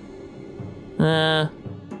 Nah.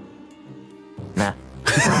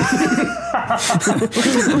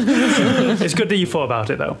 It's good that you thought about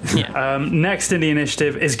it, though. Yeah. Next in the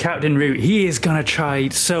initiative is Captain Root. He is going to try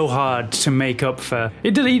so hard to make up for...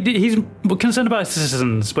 He's concerned about his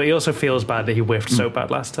citizens, but he also feels bad that he whiffed so bad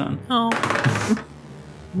last turn. Oh.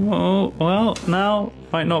 Oh, well, now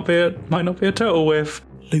might not be a total whiff.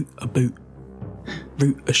 Loot a boot.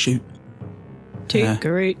 Root a shoot.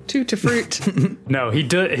 Great. Two to fruit. No, he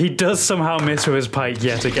does somehow miss with his pike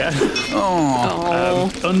yet again.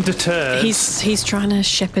 Undeterred. He's trying to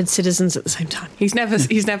shepherd citizens at the same time. He's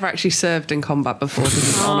never actually served in combat before because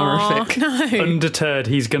it's honorific. No. Undeterred,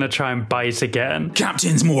 he's going to try and bite again.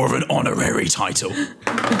 Captain's more of an honorary title.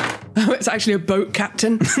 Oh, it's actually a boat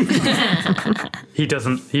captain. He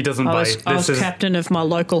doesn't bite. I was captain of my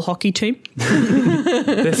local hockey team.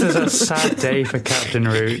 This is a sad day for Captain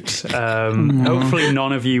Root. Hopefully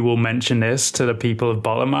none of you will mention this to the people of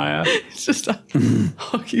Bollermeyer. It's just a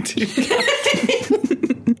hockey team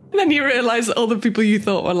captain. And then you realise that all the people you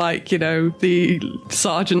thought were like, you know, the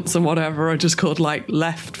sergeants and whatever are just called like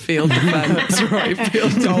left field defence, right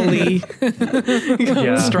field goalie,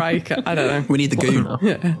 striker. I don't know. We need the goo.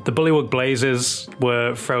 Yeah. The Bullywug Blazers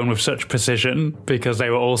were thrown with such precision because they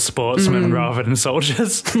were all sportsmen rather than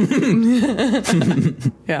soldiers.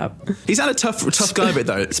 Yeah. He's had a tough go of it,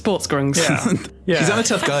 though. Sports grungs. Yeah. He's had a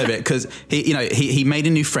tough go of it because he made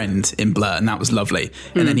a new friend in Blur, and that was lovely.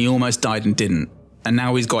 And then he almost died and didn't. And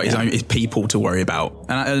now he's got his people to worry about.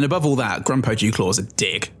 And above all that, Grumpo Dewclaw's a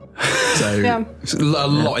dick. So a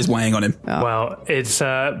lot is weighing on him. Well, it's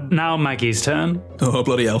now Maggie's turn. Oh,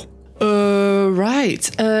 bloody hell.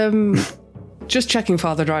 Right. Just checking,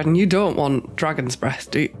 Father Dryden. You don't want Dragon's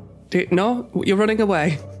Breath, do you? No? You're running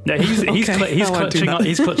away. Yeah, he's Okay, I won't do that.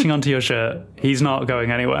 he's clutching onto your shirt. He's not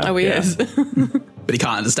going anywhere. Oh, he is. But he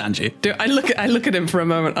can't understand you. I look at him for a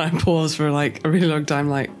moment and I pause for like a really long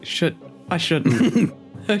time, like, I shouldn't.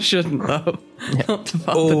 I shouldn't, though. Not to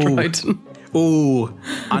Father Dryden. Oh,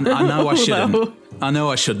 I know I shouldn't. No. I know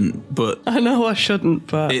I shouldn't, but I know I shouldn't,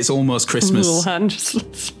 but it's almost Christmas. little hand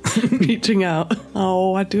just reaching out.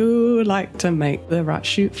 Oh, I do like to make the rat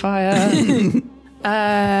shoot fire.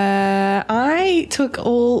 I took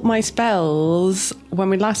all my spells when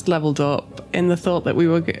we last leveled up in the thought that we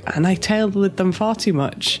were, and I tailored them far too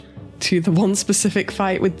much to the one specific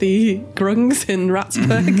fight with the grungs in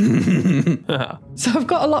Ratsburg. So I've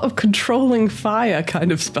got a lot of controlling fire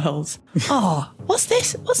kind of spells. Oh, what's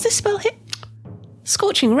this? What's this spell here?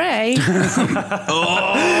 Scorching Ray. An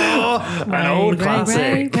old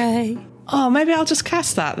classic. Oh, maybe I'll just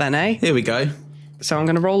cast that then, eh? Here we go. So I'm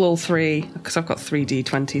going to roll all three because I've got 3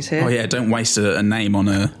 D20s here. Oh yeah, don't waste a name on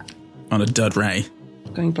a dud Ray.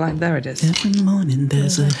 Going blind. There it is. Every morning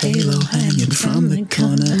there's a halo hanging from the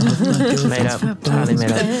corner of my girlfriend's Made up. Totally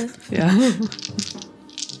made up. Yeah.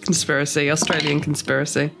 Conspiracy. Australian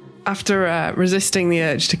conspiracy. After resisting the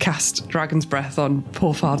urge to cast Dragon's Breath on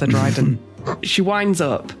poor Father Dryden, she winds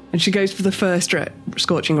up and she goes for the first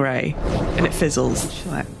Scorching Ray and it fizzles. She's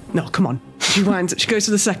like, no, come on. She winds up. She goes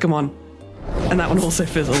for the second one and that one also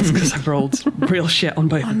fizzles because I've rolled real shit on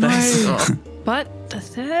both of those. But the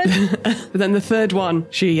third? But then the third one,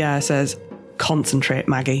 she says, concentrate,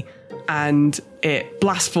 Maggie. And it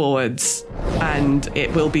blasts forwards, and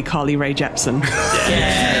it will be Carly Rae Jepsen.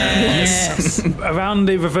 Yes. Around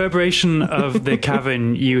the reverberation of the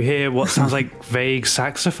cavern, you hear what sounds like vague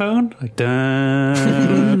saxophone, like da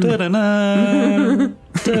da da da da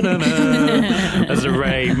as a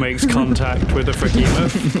ray makes contact with the Fragima.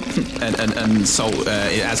 And Salt,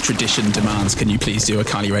 as tradition demands, can you please do a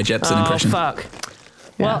Carly Rae Jepsen impression? Oh, fuck.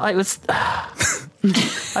 Well, I was...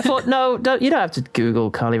 I thought, no, you don't have to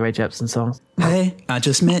Google Carly Rae Jepsen songs. Hey, I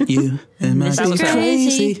just met you. Am I Mr.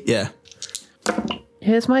 crazy? Yeah.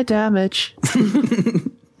 Here's my damage.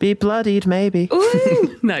 Be bloodied, maybe.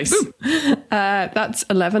 Ooh, nice. That's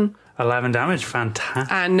 11. 11 damage,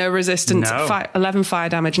 fantastic. And no resistance. No. 11 fire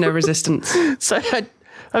damage, no resistance. So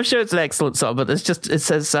I'm sure it's an excellent song, but it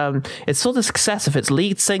says it saw the success of its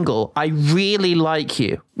lead single, I Really Like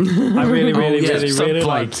You. I really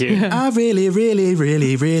like you. I really, really,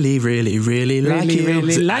 really, really, really, really like you.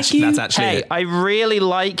 really like you. That's actually Hey, it. I really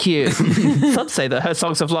like you. Some say that her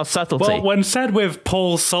songs have lost subtlety. Well, when said with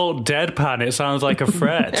Paul Salt deadpan, it sounds like a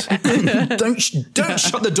threat. Don't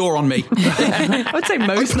shut the door on me. I would say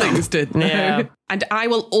most things did. Yeah. And I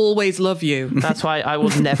will always love you. That's why I will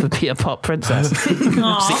never be a pop princess. It's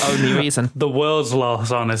the only reason. The world's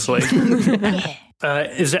loss, honestly.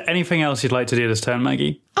 Is there anything else you'd like to do this turn,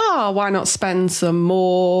 Maggie? Oh, why not spend some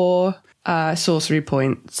more sorcery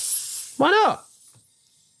points? Why not?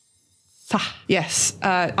 Yes,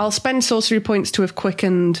 I'll spend sorcery points to have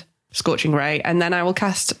quickened Scorching Ray, and then I will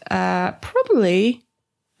cast I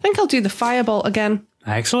think I'll do the Firebolt again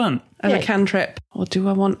Excellent. as a cantrip. Or do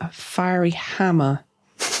I want a Fiery Hammer?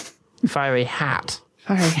 Fiery hat.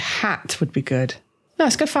 Fiery Hat would be good. No,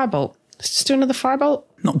 let's go Firebolt. Let's just do another Firebolt.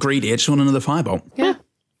 Not greedy, I just want another firebolt. Yeah.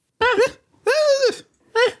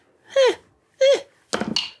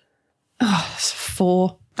 It's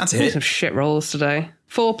 4. That's Some it. shit rolls today.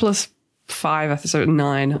 4 plus 5, so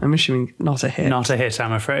 9. I'm assuming not a hit. Not a hit,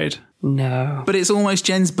 I'm afraid. No. But it's almost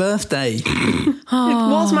Jen's birthday. It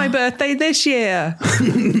was my birthday this year.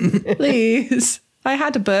 Please. I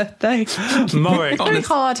had a birthday. Morik, Very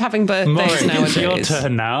hard having birthdays Morik, it's your nowadays.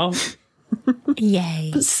 turn now.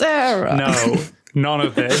 Yay. Sarah. No, none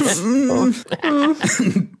of this.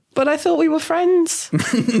 But I thought we were friends.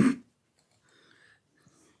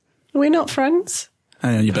 Are we not friends?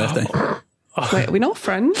 Only on your birthday. Wait, are we not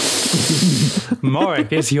friends?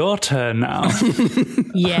 Morik, it's your turn now.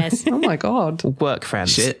 Yes. Oh my God. Work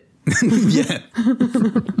friends. Shit. Yeah.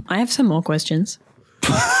 I have some more questions.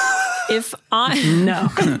 If I'm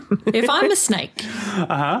a snake,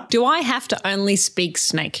 do I have to only speak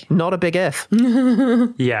snake? Not a big if.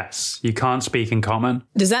 Yes, you can't speak in common.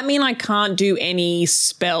 Does that mean I can't do any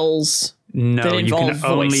spells? No, That you can involve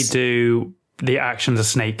only voice. do the actions a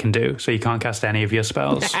snake can do, so you can't cast any of your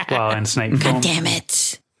spells while in snake form. Damn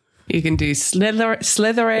it. You can do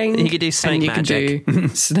slithering. You can do snake and you magic. can do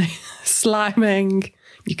sliming.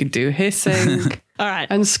 You can do hissing All right.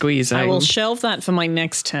 and squeezing. I will shelve that for my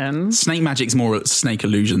next turn. Snake magic's more a snake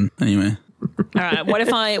illusion, anyway. All right. What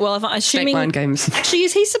if I Snake assuming mind games. actually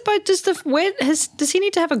is he supposed does he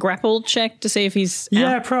need to have a grapple check to see if he's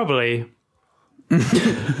Yeah, probably.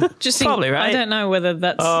 just Probably, right? I don't know whether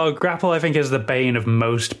that's Oh, grapple, I think, is the bane of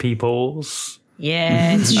most people's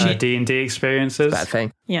yeah, it's shit. D&D experiences. Bad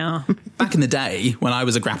thing. Yeah. Back in the day, when I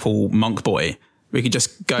was a grapple monk boy, we could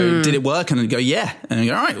just go, did it work? And then go, yeah. And then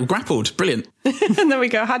go, all right, we're grappled. Brilliant. And then we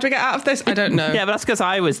go, how do we get out of this? I don't know. Yeah, but that's because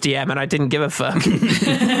I was DM and I didn't give a fuck.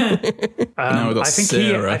 Now we've got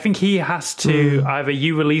Sarah. I think he has to either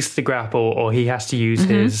you release the grapple or he has to use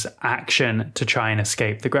his action to try and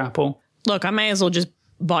escape the grapple. Look, I may as well just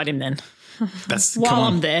bite him then. That's While come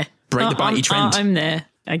on. I'm there. Break the bitey trend. I'm there.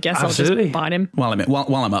 I guess I'll Absolutely. just bite him. While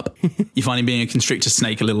I'm up, you find him being a constrictor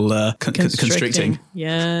snake a little constricting.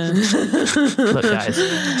 Yeah. Look, guys.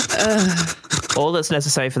 All that's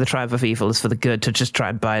necessary for the triumph of evil is for the good to just try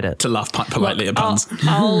and bite it. To laugh politely at puns.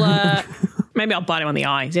 Maybe I'll bite him on the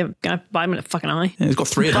eye. Can I bite him in the fucking eye? Yeah, he's got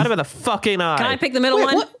 3 of Bite them. him in the fucking eye. Can I pick the middle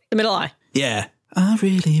one? what? The middle eye. Yeah. I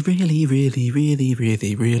really, really, really, really,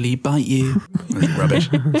 really, really bite you. Rubbish.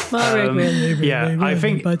 Yeah, I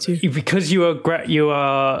think because you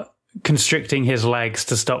are constricting his legs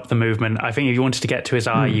to stop the movement, I think if you wanted to get to his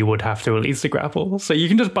eye, you would have to release the grapple. So you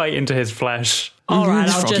can just bite into his flesh. All right,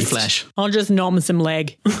 Froggy flesh. I'll just nom some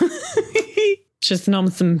leg. Just nom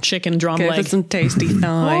some chicken drum Give leg. us some tasty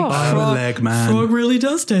thigh. I'm a leg man. really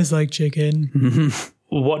does taste like chicken,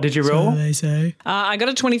 What did you roll? they say. I got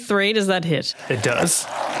a 23. Does that hit? It does.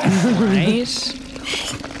 Right.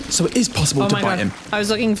 So it is possible to bite him. I was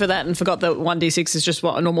looking for that and forgot that 1d6 is just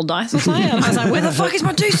what a normal dice will say. I was like, where the fuck is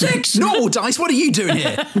my d6? Normal dice, what are you doing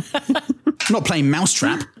here? I'm not playing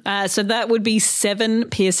Mousetrap. So that would be 7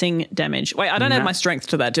 piercing damage. Wait, I don't add my strength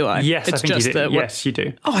to that, do I? Yes, it's I think just you do. the Yes, you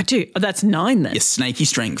do. Oh, I do. Oh, that's 9 then. Your snaky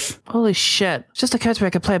strength. Holy shit. Just occurred to me I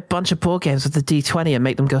could play a bunch of board games with the D20 and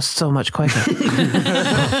make them go so much quicker.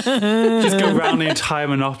 Just go around the entire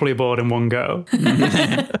Monopoly board in one go.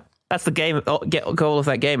 That's the game. Goal of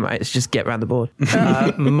that game, right? It's just get around the board.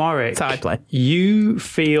 Morik, That's how I play. you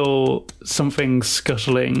feel something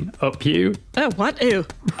scuttling up you, Oh, what? Ew.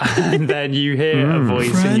 and then you hear a voice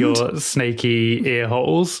in Friend? your snaky ear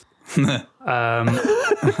holes.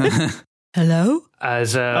 Hello?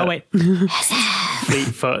 As Oh, wait.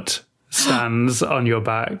 Fleetfoot stands on your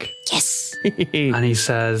back. Yes. And he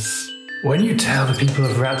says, when you tell the people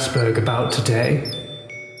of Ratsburg about today,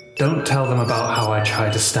 Don't tell them about how I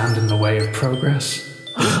tried to stand in the way of progress.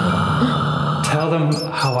 Tell them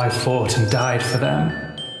how I fought and died for them.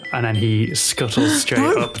 And then he scuttles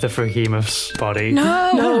straight up the Fraghemoth's body.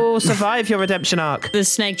 No, survive your redemption arc. The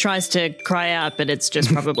snake tries to cry out, but it's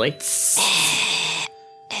just probably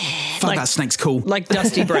Fuck, that snake's cool. like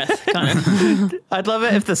dusty breath, kind of. I'd love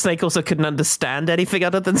it if the snake also couldn't understand anything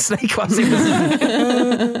other than snake whilst he was...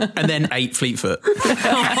 And then 8 Fleetfoot.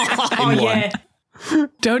 Oh, yeah.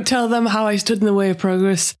 Don't tell them how I stood in the way of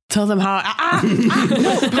progress. Tell them how...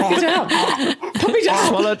 No, put me down. Put me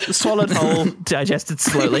down. Swallowed whole, digested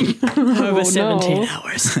slowly. Over 17 no.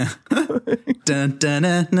 hours. Dun, dun,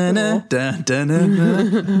 dun, dun, dun, dun, dun,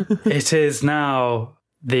 dun. It is now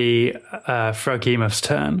the Fraghemoth's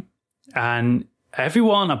turn. And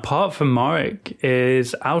everyone apart from Morik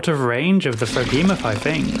is out of range of the Fraghemoth, I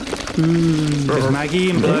think. Because Maggie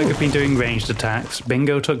and Blurg have been doing ranged attacks.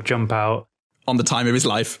 Bingo took jump out. On the time of his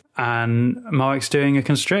life. And Morik's doing a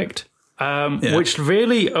constrict. Which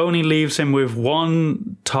really only leaves him with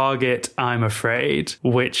one target, I'm afraid,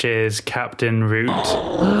 which is Captain Root.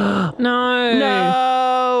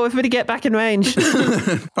 No, everybody get back in range.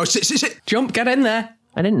 Oh, shit. Jump, get in there.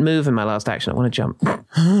 I didn't move in my last action. I want to jump.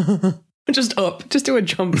 Just up. Just do a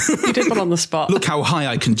jump. You did one on the spot. Look how high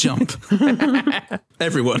I can jump.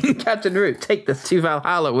 Everyone. Captain Root, take this to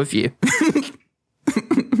Valhalla with you.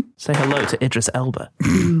 Say hello to Idris Elba.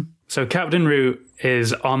 So Captain Root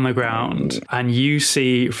is on the ground, and you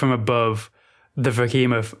see from above the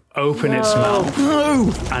Fraghemoth open its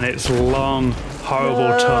mouth, and its long,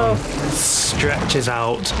 horrible tongue stretches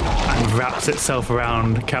out and wraps itself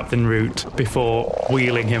around Captain Root before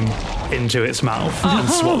wheeling him into its mouth and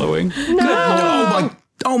swallowing.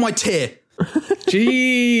 Oh my tear.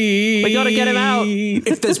 Gee. We gotta get him out.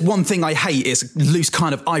 If there's one thing I hate, it's loose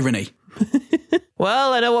kind of irony.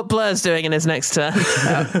 Well, I know what Blur's doing in his next turn.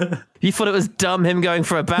 You thought it was dumb him going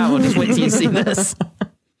for a battle. Just wait till you see this.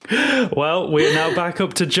 Well, we're now back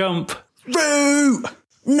up to jump. Root!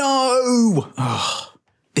 No! Oh,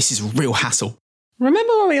 this is real hassle.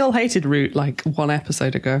 Remember when we all hated Root like one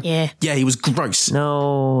episode ago? Yeah. Yeah, he was gross.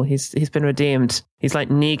 No, he's been redeemed. He's like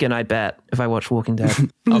Negan, I bet, if I watch Walking Dead.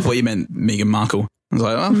 I thought you meant Meghan Markle. I was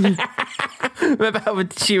like, oh. Remember how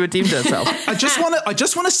she redeemed herself? I just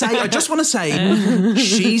want to say,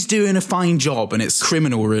 she's doing a fine job, and it's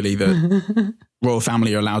criminal, really, that royal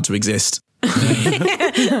family are allowed to exist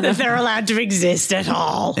If they're allowed to exist at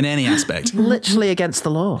all. in any aspect. Literally against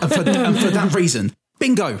the law. And for that reason,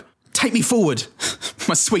 Bingo, take me forward,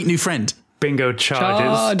 my sweet new friend. Bingo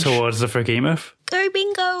charges towards the Fraghemoth. Go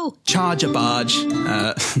bingo. Charge a barge,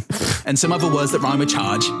 and some other words that rhyme with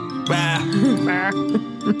charge.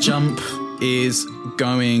 Jump is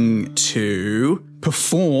going to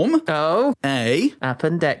perform Oh, a...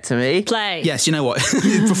 appendectomy. Play. Yes, you know what?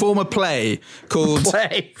 Perform a play called...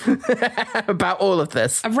 Play. About all of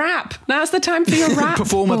this. A rap. Now's the time for your rap.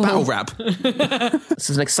 Perform a battle rap. This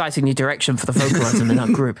is an exciting new direction for the vocalism in our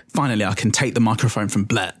group. Finally, I can take the microphone from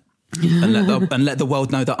Blair and let the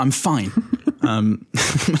world know that I'm fine. My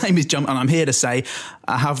name is Jump, and I'm here to say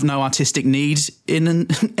I have no artistic need in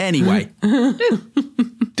any way.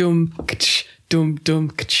 Dum, kch, dum, dum,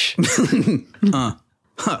 kch.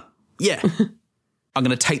 Yeah. I'm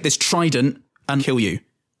going to take this trident and kill you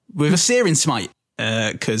with a searing smite,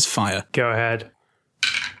 because fire. Go ahead.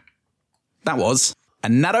 That was a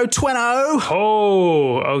natto 20.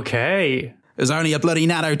 Oh, okay. It was only a bloody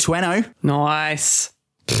natto 20. Nice.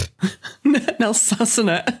 Nell's sussing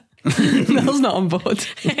it. Nell's not on board.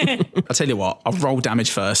 I'll tell you what, I'll roll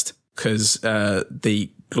damage first, because the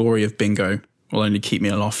glory of Bingo will only keep me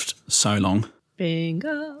aloft so long.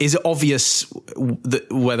 Bingo. Is it obvious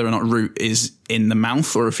whether or not Root is in the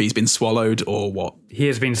mouth, or if he's been swallowed, or what? He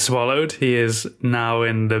has been swallowed. He is now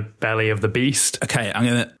in the belly of the beast. Okay, I'm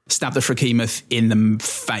going to stab the Fraghemoth in the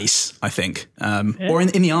face, I think. Or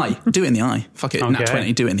in the eye. Do it in the eye. Fuck it. Okay. Nat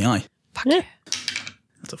 20, do it in the eye. Yeah.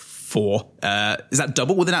 That's a 4. Is that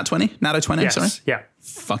double with a nat 20? Natto 20, Yes. sorry? Yeah.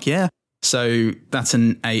 Fuck yeah. So that's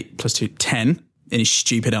an 8 plus 2, 10 in his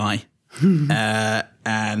stupid eye.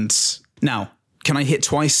 And now, can I hit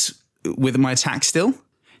twice with my attack still?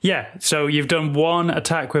 Yeah. So you've done one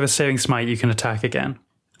attack with a searing smite. You can attack again.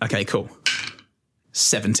 Okay, cool.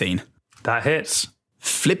 17. That hits.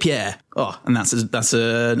 Flip yeah. Oh, and that's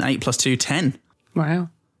an 8 plus 2, 10. Wow.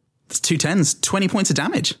 That's 2 10s, 20 points of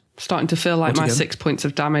damage. Starting to feel like my Altogether. 6 points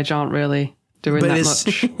of damage aren't really doing But that it's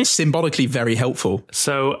much. symbolically very helpful.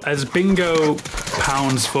 So as Bingo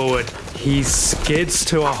pounds forward, he skids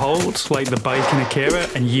to a halt like the bike in Akira,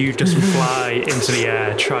 and you just fly into the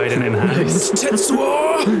air, trident in hand,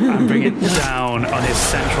 Tetsuo! and bring it down on his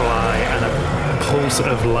central eye, and a pulse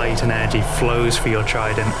of light and energy flows through your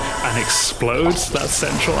trident and explodes that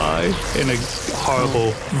central eye in a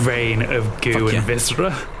horrible rain of goo and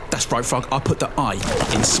viscera. That's right, Frog. I put the I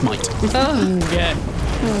in smite. Yeah.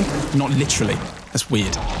 Not literally. That's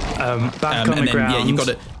weird. Back on the ground. Yeah, you've got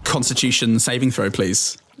a Constitution saving throw,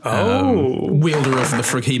 please. Oh. Wielder of the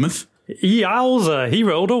Froghemoth. Yowza, he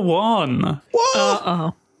rolled a 1.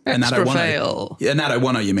 Uh-oh. Extra fail. Yeah, Nato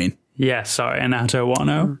 1-0, you mean? Yeah, sorry, an Nato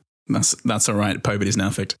 1-0. That's all right. Pobit is now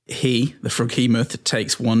fixed. He, the Froghemoth,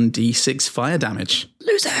 takes 1d6 fire damage.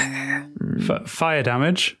 Loser. Fire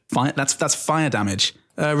damage? Fire. That's fire damage.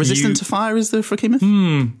 Resistant to fire is the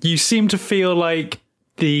Froghemoth? You seem to feel like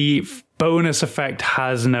the bonus effect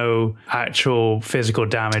has no actual physical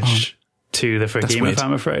damage to the Froghemoth,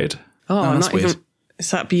 I'm afraid. Oh, that's not weird. even.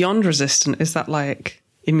 Is that beyond resistant? Is that like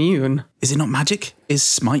immune? Is it not magic? Is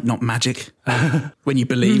smite not magic? When you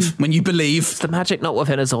believe. When you believe. Is the magic not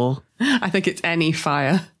within us all? I think it's any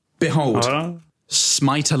fire. Behold,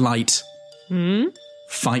 smite a light.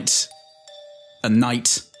 Fight a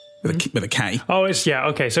knight with a K. Oh,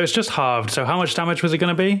 okay, so it's just halved. So how much damage was it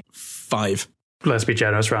going to be? 5. Let's be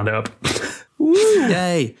generous, round it up.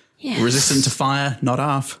 Yay. Yes. Resistant to fire, not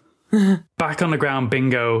half. Back on the ground,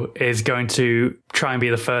 Bingo is going to try and be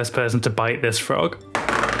the first person to bite this frog.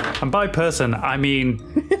 And by person, I mean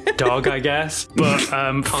dog, I guess. But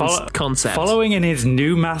concept. Following in his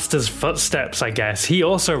new master's footsteps, I guess, he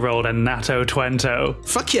also rolled a Natto Twento.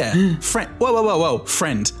 Fuck yeah. Friend. Whoa.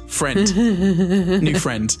 Friend. New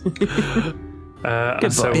friend. So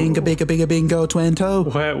Bingo, bingo,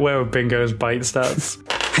 Twento. Where are Bingo's bite stats?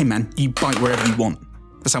 Hey man, you bite wherever you want.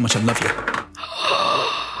 That's how much I love you.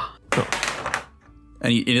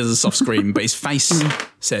 And he does a soft scream, but his face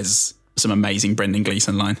says some amazing Brendan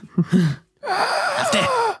Gleeson line. Loved it.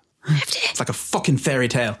 It's like a fucking fairy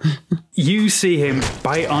tale. You see him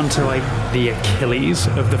bite onto like the Achilles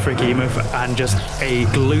of the Froghemoth, and just a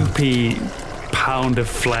gloopy pound of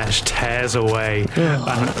flesh tears away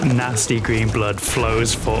and nasty green blood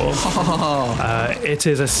flows forth. It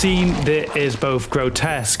is a scene that is both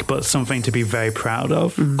grotesque but something to be very proud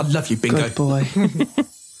of. I love you, Bingo. Good boy.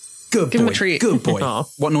 Good Give boy. him a treat. Good boy.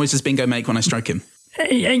 What noise does Bingo make when I stroke him? That's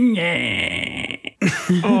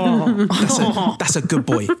a good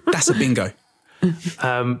boy. That's a Bingo.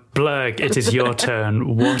 Blurg, it is your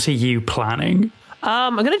turn. What are you planning?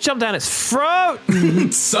 I'm going to jump down its throat.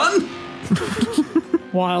 Son?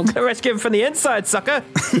 Wild. Rescue him from the inside, sucker.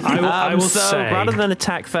 I will so say, rather than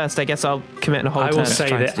attack first, I guess I'll commit a whole turn. I will say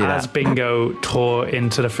that as Bingo tore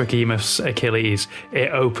into the Froghemoth's Achilles,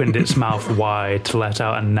 it opened its mouth wide to let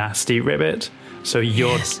out a nasty ribbit. So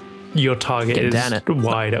your target is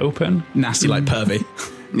wide open. Nasty like pervy.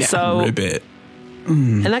 Yeah, so, ribbit.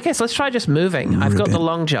 In that case, let's try just moving. I've got the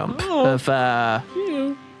long jump of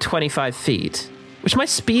 25 feet. Which my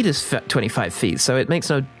speed is 25 feet, so it makes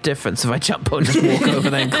no difference if I jump or just walk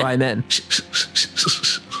over there and climb in.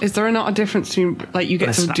 Is there not a difference between, like, you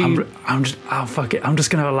get to do... fuck it. I'm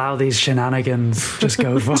just going to allow these shenanigans. Just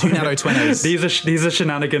go for it. 2 Natto 20s. These are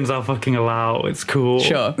shenanigans I'll fucking allow. It's cool.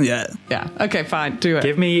 Sure. Yeah. Yeah. Okay, fine. Do it.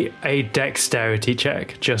 Give me a dexterity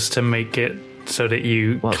check just to make it so that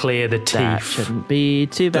you clear the teeth. That shouldn't be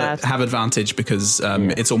too bad. But have advantage because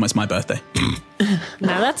it's almost my birthday.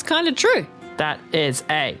 Now that's kind of true. That is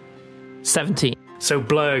a 17. So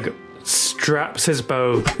Blurg straps his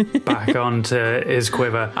bow back onto his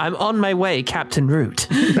quiver. I'm on my way, Captain Root.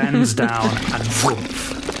 Bends down and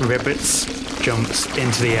whoof, ribbits, jumps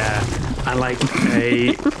into the air. And like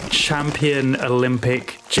a champion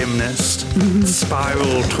Olympic gymnast,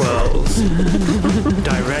 spiral twirls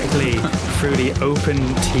directly through the open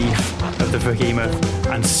teeth of the Froghemoth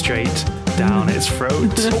and straight down its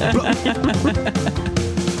throat.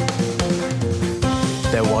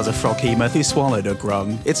 There was a Froghemoth who swallowed a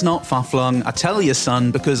grung. It's not far-flung, I tell you,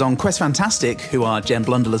 son, because on Quest Fantastic, who are Jen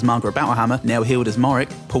Blundell as Margaret Battlehammer, Neil Heald as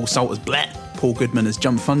Morrick, Paul Salt as Blett, Paul Goodman as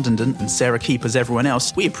Jump Fundenden, and Sarah Keep as everyone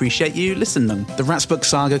else, we appreciate you listening. The Ratsbook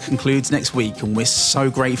saga concludes next week, and we're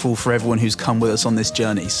so grateful for everyone who's come with us on this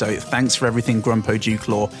journey, so thanks for everything, Grumpo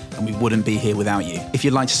Dewclaw, and we wouldn't be here without you. If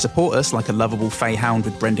you'd like to support us like a lovable fey hound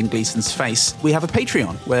with Brendan Gleeson's face, we have a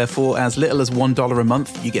Patreon, where for as little as $1 a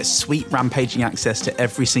month, you get sweet rampaging access to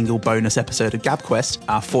every single bonus episode of GabQuest,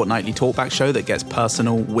 our fortnightly talkback show that gets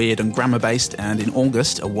personal, weird, and grammar-based, and in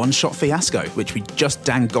August, a one-shot fiasco, which we just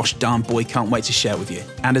dang gosh darn boy can't wait to share with you.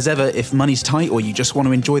 And as ever, if money's tight or you just want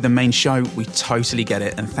to enjoy the main show, we totally get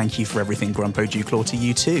it, and thank you for everything, Grumpo Dewclaw, to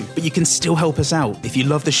you too. But you can still help us out. If you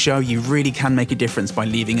love the show, you really can make a difference by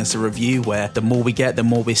leaving us a review, where the more we get, the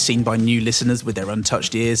more we're seen by new listeners with their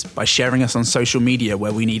untouched ears, by sharing us on social media,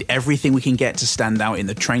 where we need everything we can get to stand out in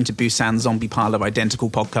the Train to Busan zombie pile of identical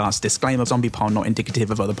podcasts. Disclaimer, zombie pile not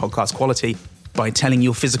indicative of other podcast quality. By telling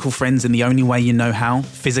your physical friends in the only way you know how,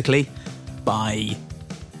 physically, by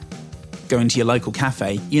going to your local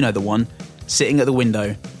cafe, you know the one, sitting at the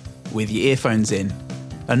window with your earphones in,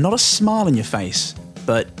 and not a smile on your face,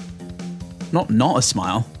 but not a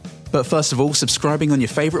smile. But first of all, subscribing on your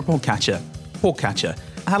favourite podcatcher.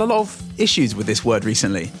 I had a lot of issues with this word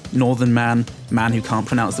recently. Northern man who can't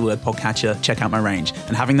pronounce the word podcatcher, check out my range.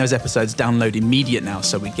 And having those episodes download immediate now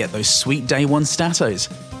so we get those sweet day one statos.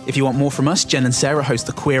 If you want more from us, Jen and Sarah host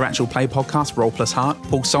the Queer Actual Play podcast, Roll Plus Heart.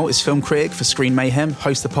 Paul Salt is film critic for Screen Mayhem,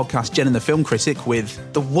 hosts the podcast Jen and the Film Critic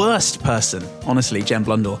with the worst person, honestly, Jen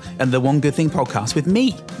Blundell, and the One Good Thing podcast with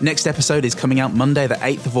me. Next episode is coming out Monday the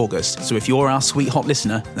 8th of August, so if you're our sweet hot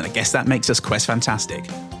listener, then I guess that makes us Quest Fantastic.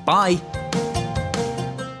 Bye!